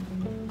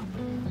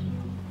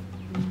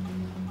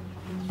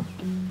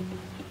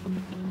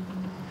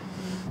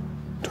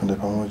 Twende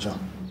pamoja.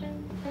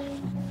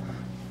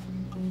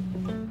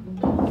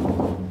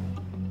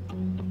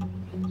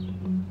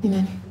 Ni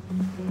nani?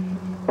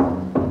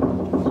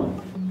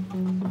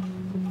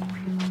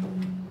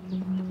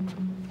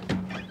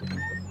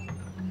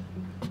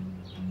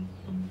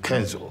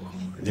 Kenzo,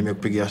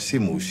 nimekupigia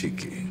simu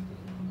usiki.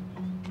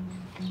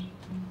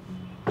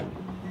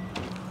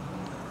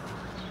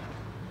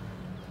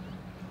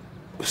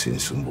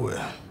 Usinisumbue.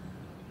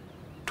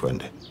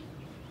 Twende.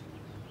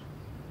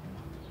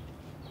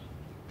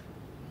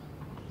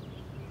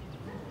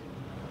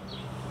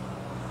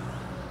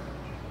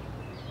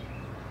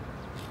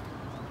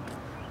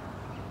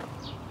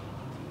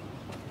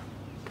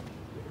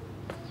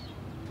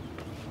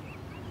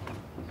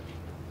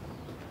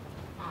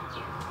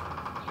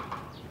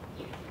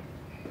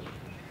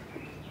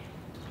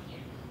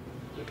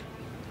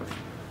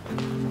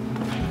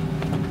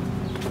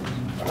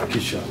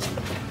 Kisha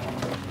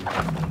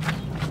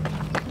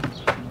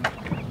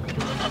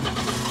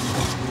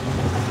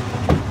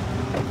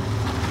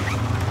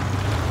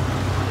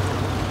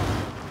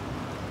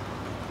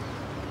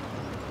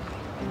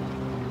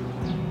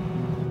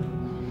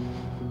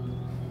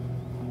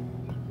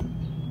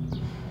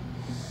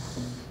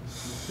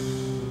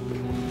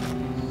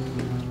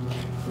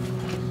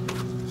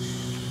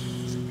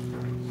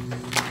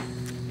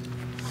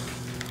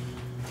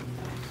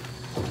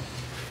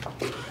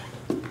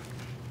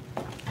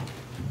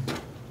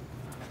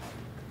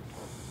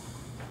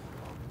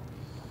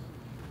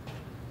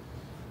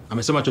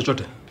Amesema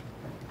chochote?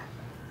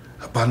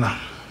 Hapana.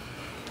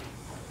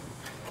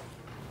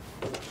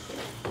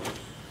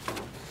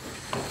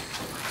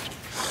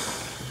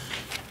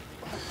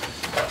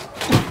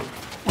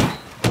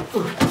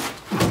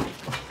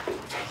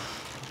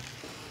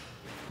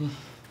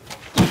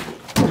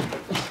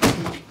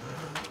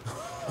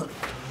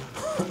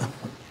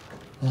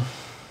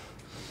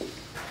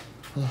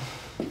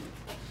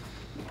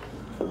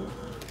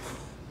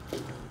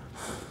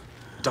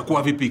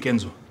 Itakuwa vipi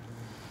Kenzo?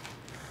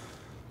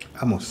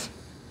 Amos.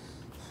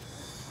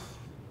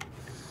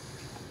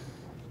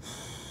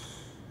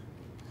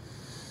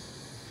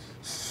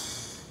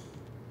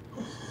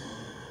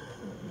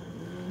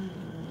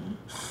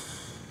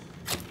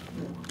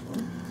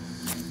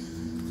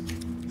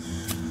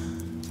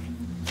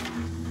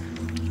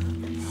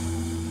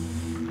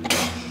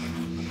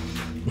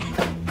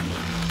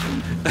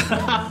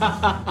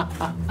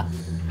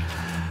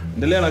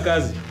 Endelea na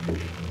kazi.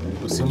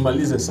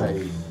 Usimalize saa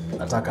hii.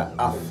 Nataka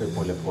afe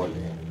pole pole.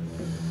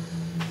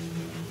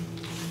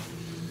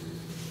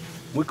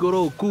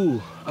 Mwikoro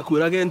ukuu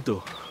akwira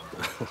gento.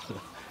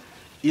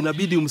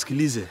 Inabidi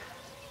umsikilize.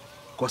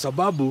 Kwa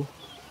sababu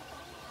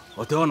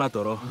utaona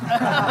toro.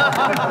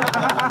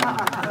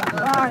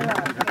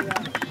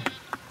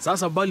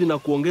 Sasa bali na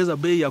kuongeza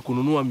bei ya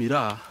kununua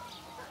miraa,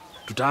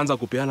 tutaanza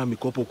kupeana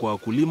mikopo kwa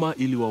wakulima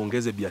ili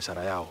waongeze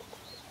biashara yao.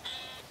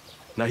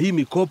 Na hii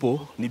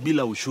mikopo ni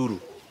bila ushuru.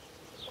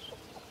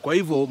 Kwa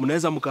hivyo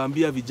mnaweza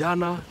mkaambia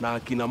vijana na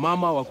akina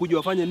mama wakuje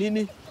wafanye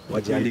nini?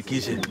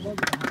 Wajiandikishe.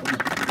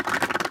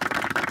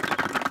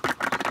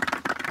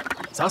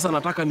 Sasa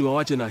nataka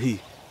niwawache na hii.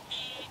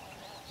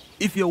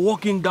 If you're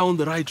walking down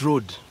the right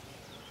road,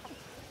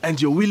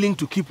 and you're willing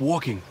to keep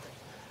walking,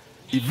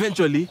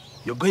 eventually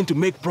you're going to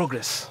make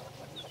progress.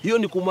 Hiyo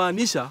ni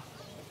kumaanisha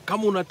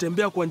kama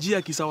unatembea kwa njia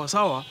ya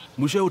kisawasawa,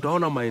 mwisho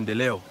utaona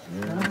maendeleo.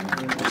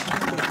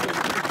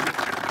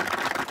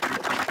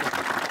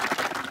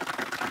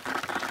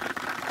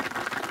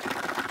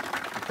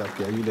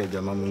 Kati ya yule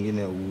jamaa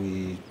mwingine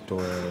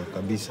uitoe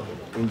kabisa.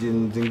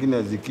 Injini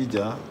zingine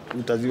zikija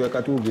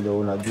utaziweka tu vile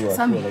unajua.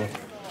 Sammy.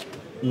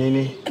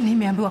 Nini?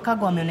 Nimeambiwa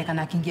Kago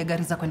ameonekana akiingia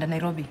gari za kwenda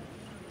Nairobi.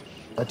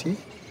 Ati?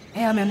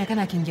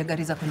 Ameonekana akiingia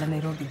gari za kwenda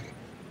Nairobi.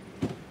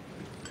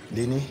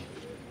 Lini?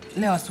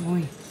 Leo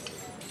asubuhi.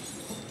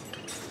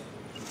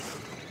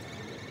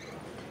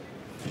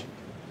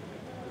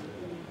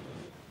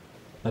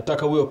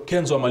 Nataka huyo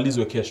Kenzo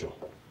amalizwe kesho.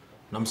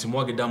 Na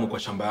msimwage damu kwa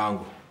shamba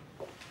yangu.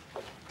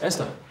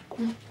 Esther.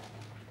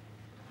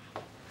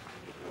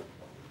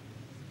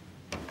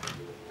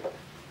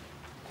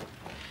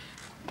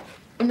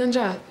 Una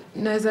njaa?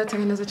 Naweza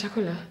tengeneza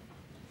chakula?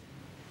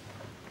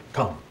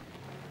 Come.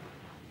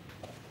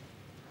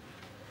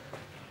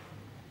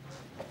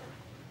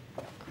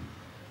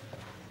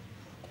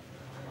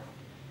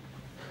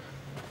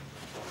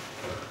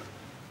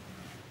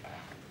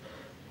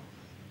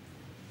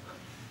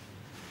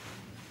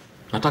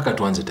 Nataka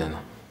tuanze tena.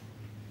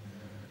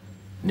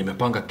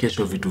 Nimepanga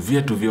kesho vitu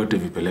vyetu vyote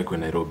vipelekwe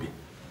Nairobi.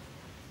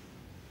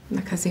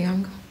 Na kazi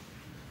yangu?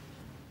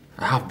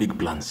 I have big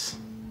plans.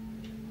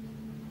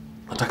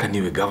 Nataka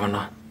niwe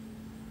governor,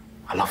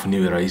 alafu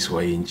niwe rais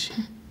wa nchi.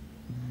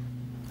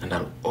 And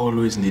I'll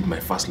always need my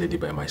first lady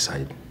by my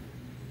side.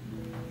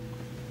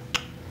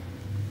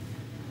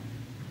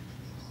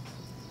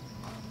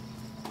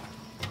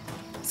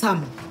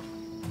 Sam,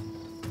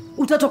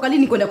 utatoka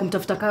lini kwenda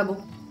kumtafuta Kago?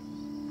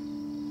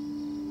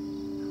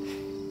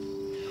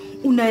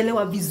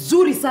 Unaelewa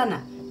vizuri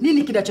sana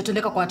nini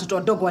kinachotendeka kwa watoto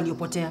wadogo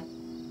waliopotea.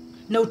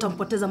 Na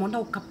utampoteza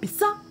mwanao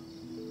kabisa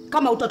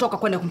kama utatoka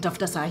kwenda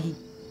kumtafuta saa hii.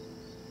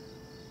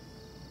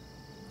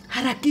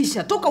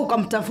 Harakisha, toka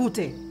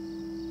ukamtafute.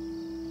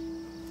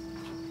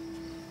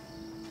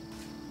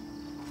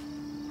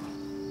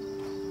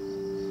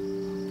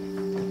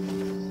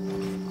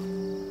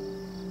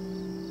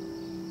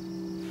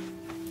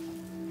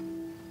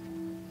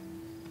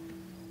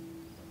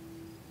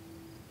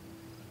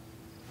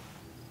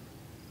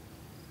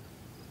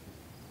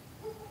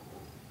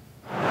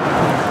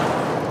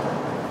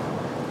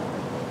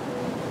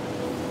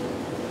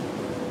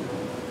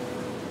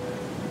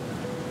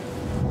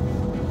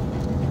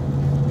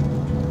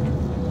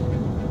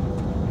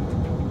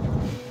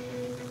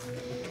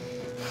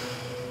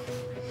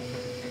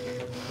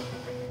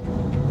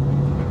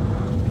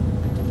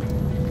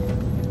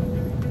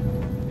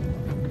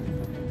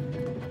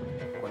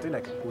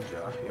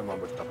 Hiyo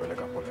mambo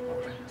tutapeleka pole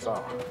pole.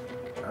 Sawa?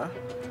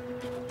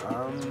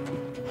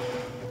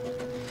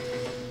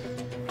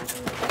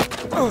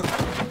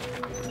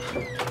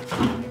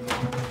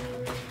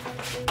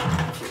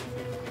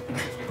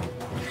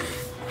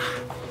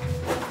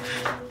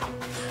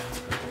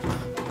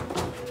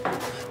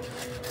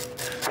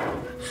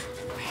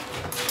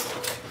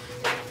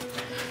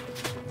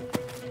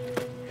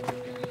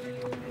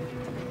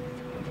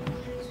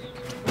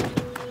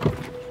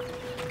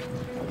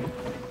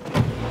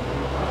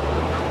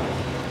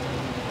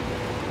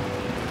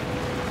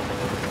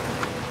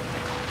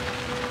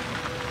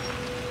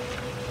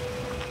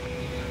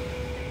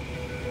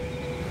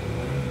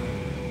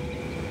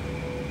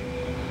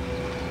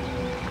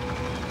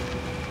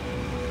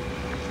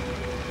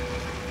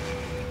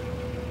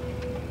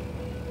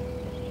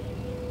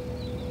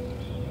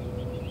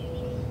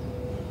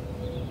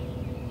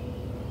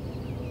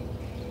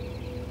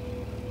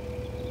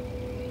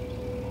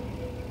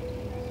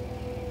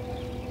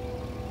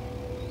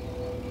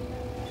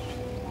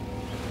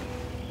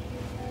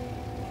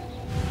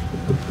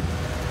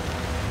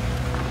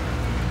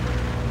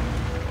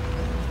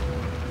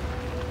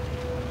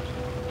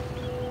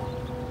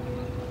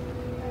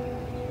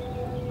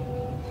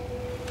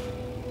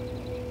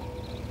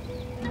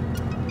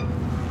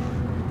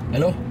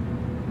 Hello?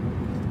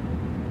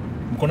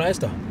 Mko na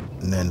Esther?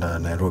 Nenda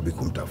Nairobi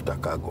kumtafuta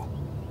Kago.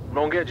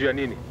 Unaongea juu ya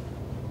nini?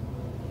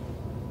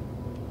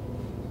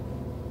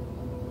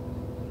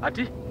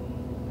 Ati?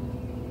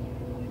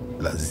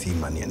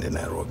 Lazima niende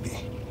Nairobi.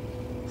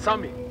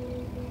 Sammy.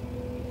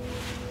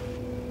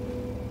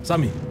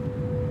 Sammy.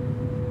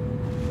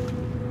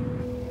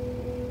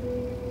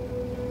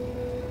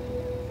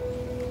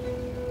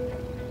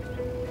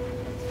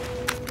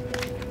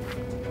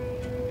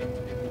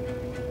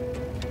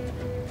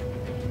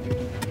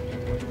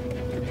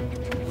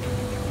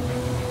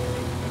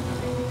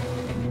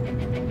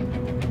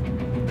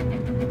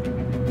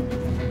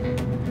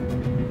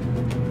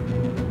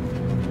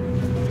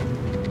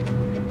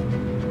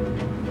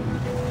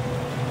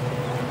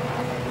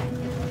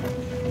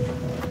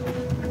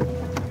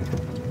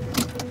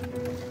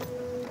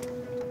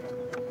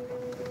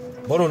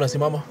 Mbona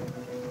unasimama?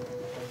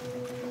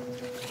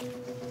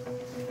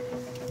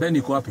 Ben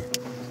iko wapi?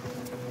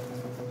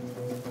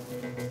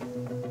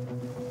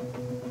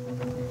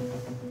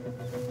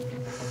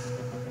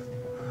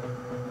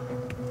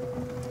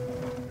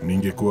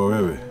 Ningekuwa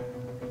wewe,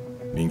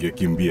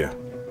 ningekimbia.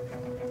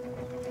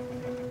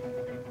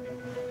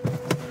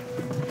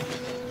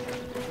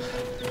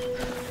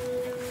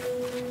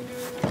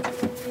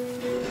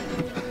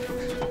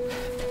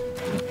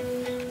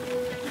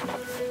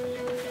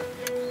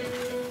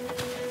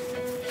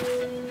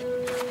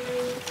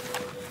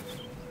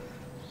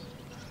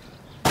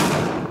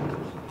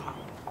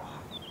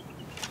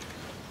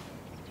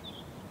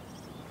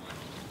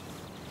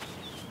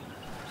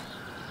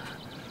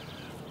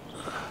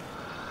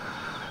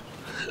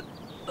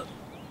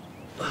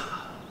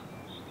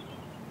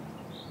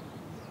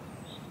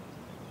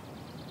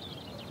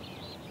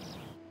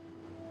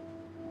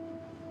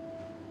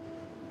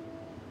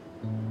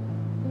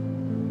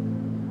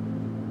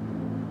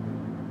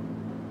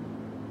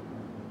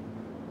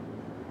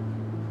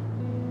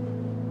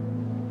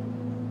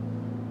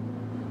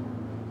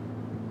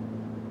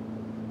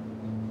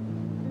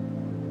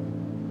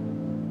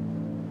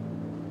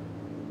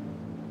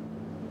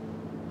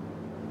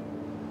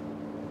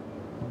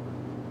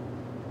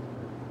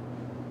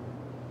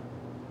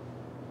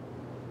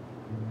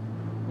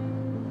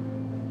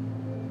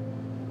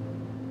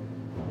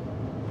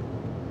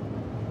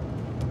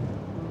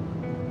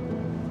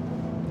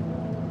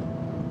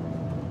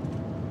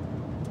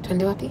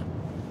 Twende wapi?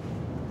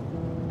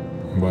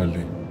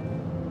 Mbali.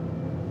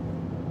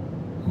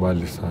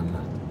 Mbali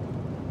sana.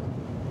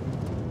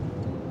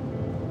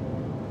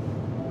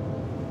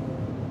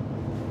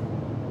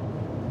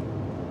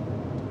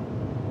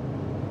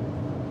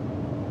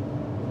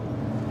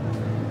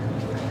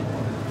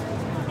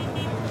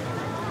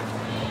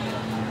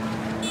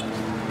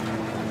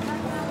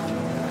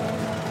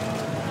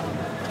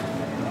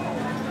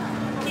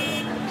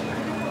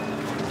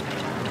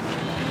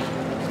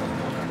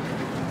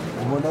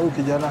 Mbona huyu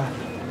kijana?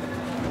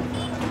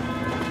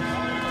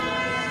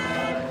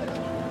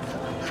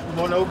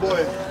 Mbona huyu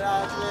boy?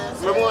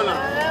 Umemwona?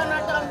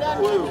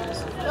 Huyu.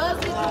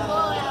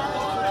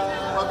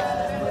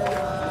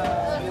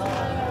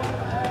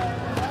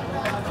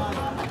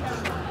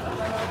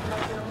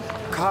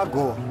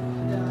 Kago.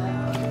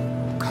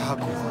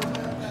 Kago.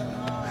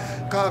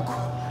 Kago.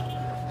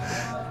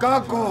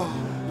 Kago.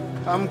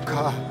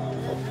 Amka.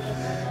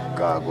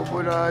 Kago,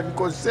 bwana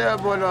nikosea,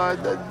 bwana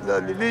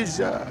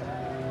nadhalilisha.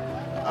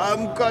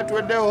 Amka,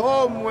 twende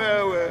home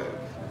wewe.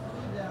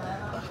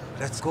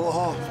 Let's go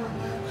home.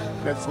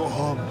 Let's go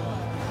home.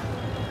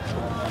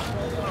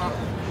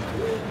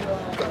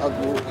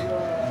 Kago.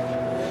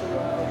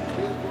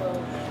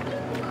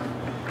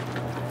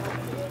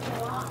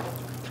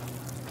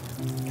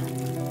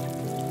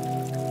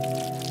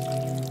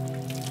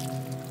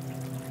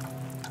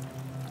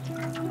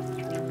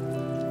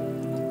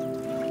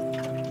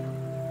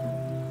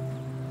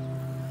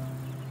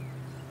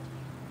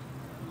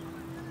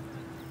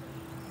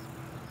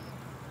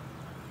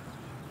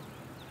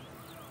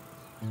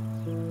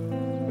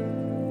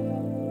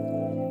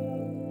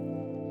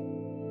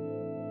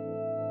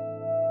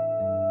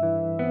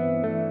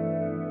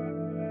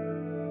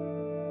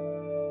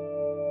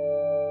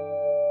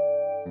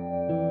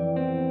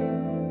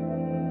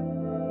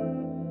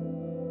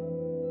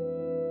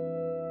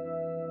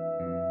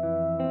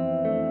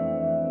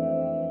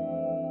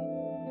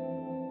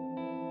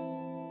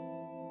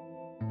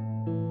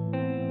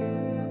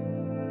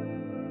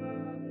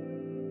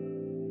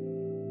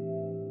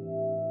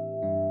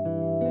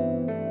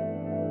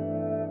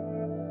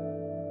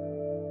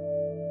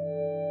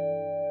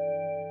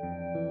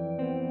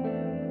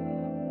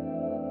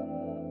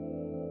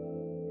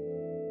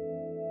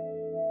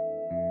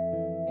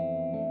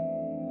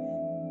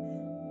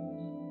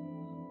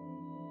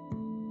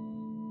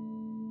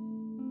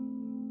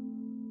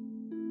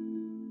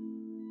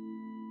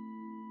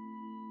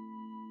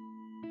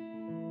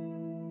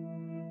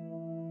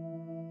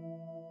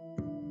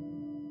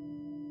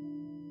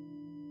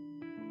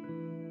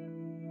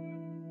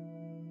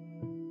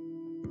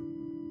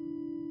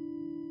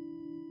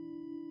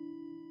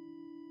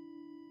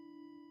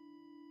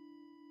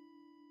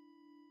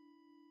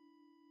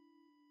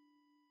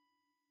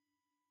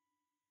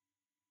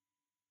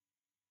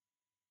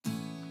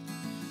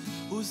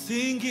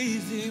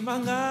 Usingizi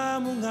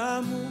mangamu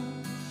ngamu,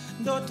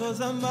 ndoto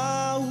za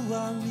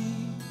mauami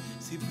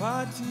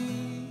sipati.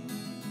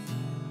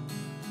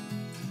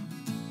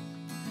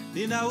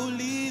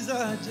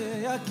 Ninauliza,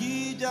 je,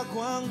 yakija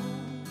kwangu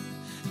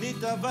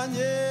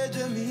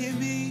nitafanyeje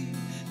mimi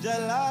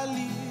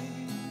Jalali?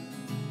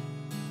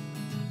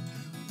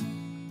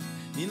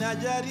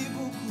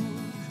 Ninajaribu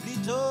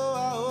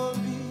kulitoa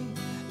ombi,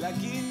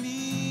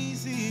 lakini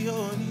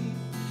sioni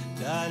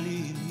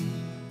dalili.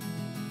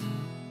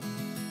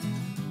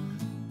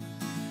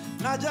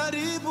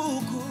 Najaribu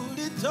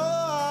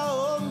kulitoa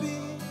ombi,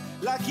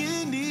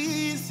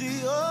 lakini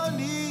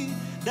sioni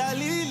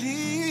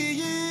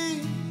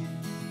dalili.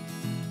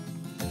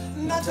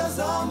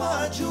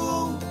 Natazama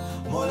juu,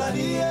 Mola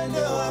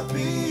niende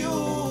wapi?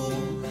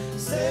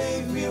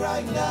 Save me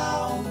right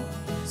now,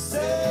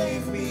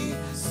 save me,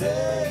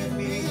 save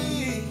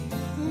me.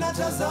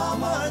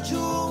 Natazama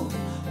juu,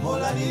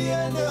 Mola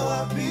niende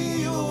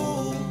wapi?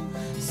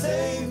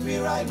 Save me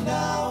right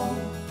now.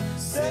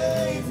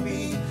 Save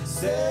me,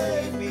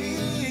 save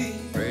me.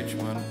 Rich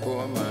man,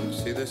 poor man,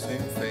 see the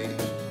same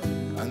fate.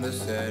 And the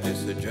sad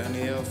is a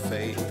journey of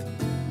faith.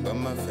 But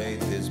my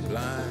faith is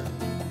blind.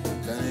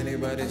 Can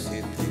anybody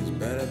see things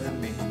better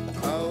than me?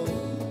 Oh,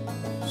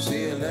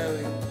 see you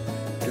Larry.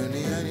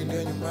 Duniani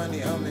ndio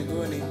nyumbani au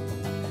mbinguni.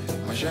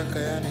 Mashaka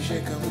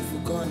yanishika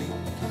mfukoni.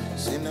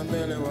 Sina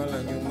mbele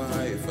wala nyuma,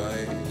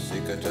 haifai,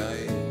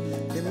 sikatai.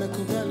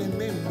 Nimekubali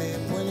mimi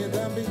mwenye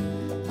dhambi.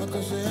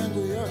 Makosa yangu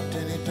yote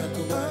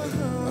nitakubali.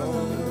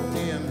 Oh,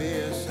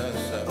 niambie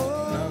sasa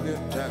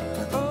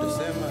unavyotaka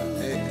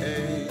tusema hey,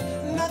 hey.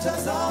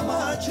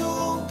 Natazama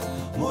juu,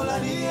 Mola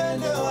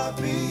niende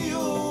wapi?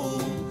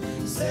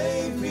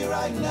 Save me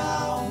right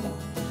now.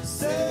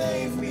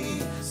 Save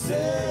me,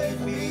 save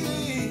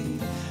me.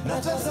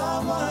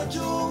 Natazama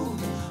juu,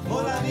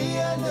 Mola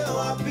niende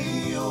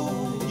wapi?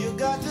 You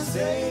got to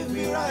save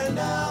me right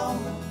now.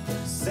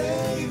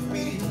 Save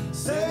me,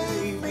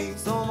 save me.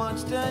 So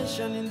much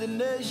tension in the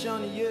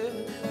nation, yeah.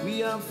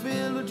 We are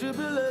filled with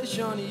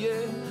tribulation,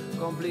 yeah.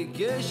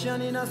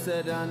 Complication in a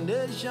certain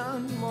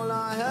nation.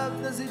 Mola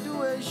help the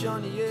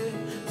situation, yeah.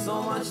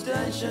 So much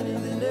tension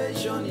in the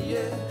nation,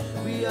 yeah.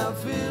 We are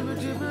filled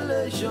with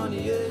tribulation,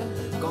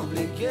 yeah.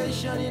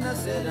 Complication in a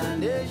certain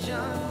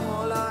nation.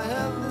 Mola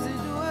help the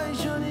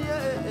situation, yeah.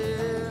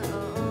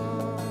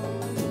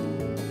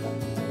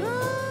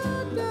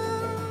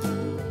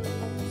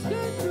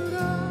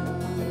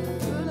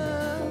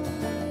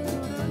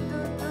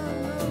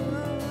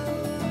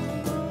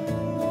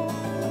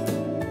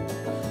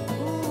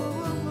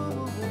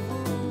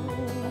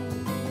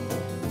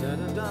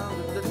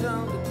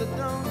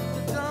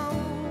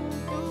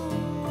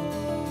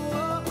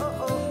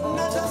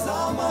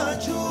 Natazama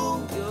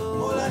juu,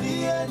 Mola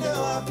niende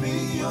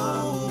wapi?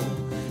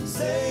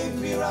 Save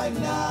me right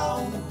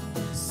now.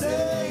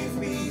 Save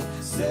me,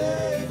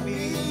 save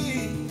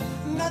me.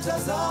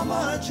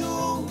 Natazama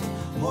juu,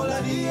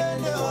 Mola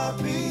niende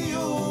wapi?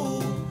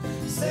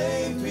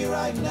 Save me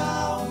right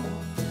now.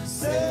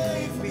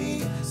 Save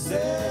me,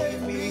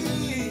 save me.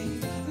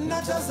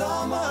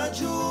 Natazama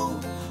juu,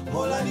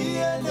 Mola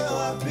niende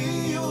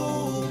wapi?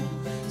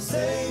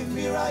 Save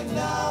me right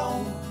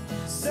now.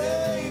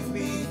 Save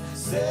me,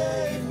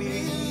 save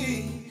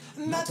me.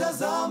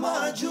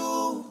 Natazama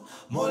juu,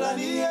 Mola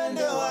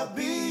niende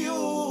wapi?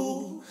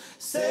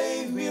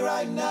 Save me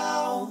right now.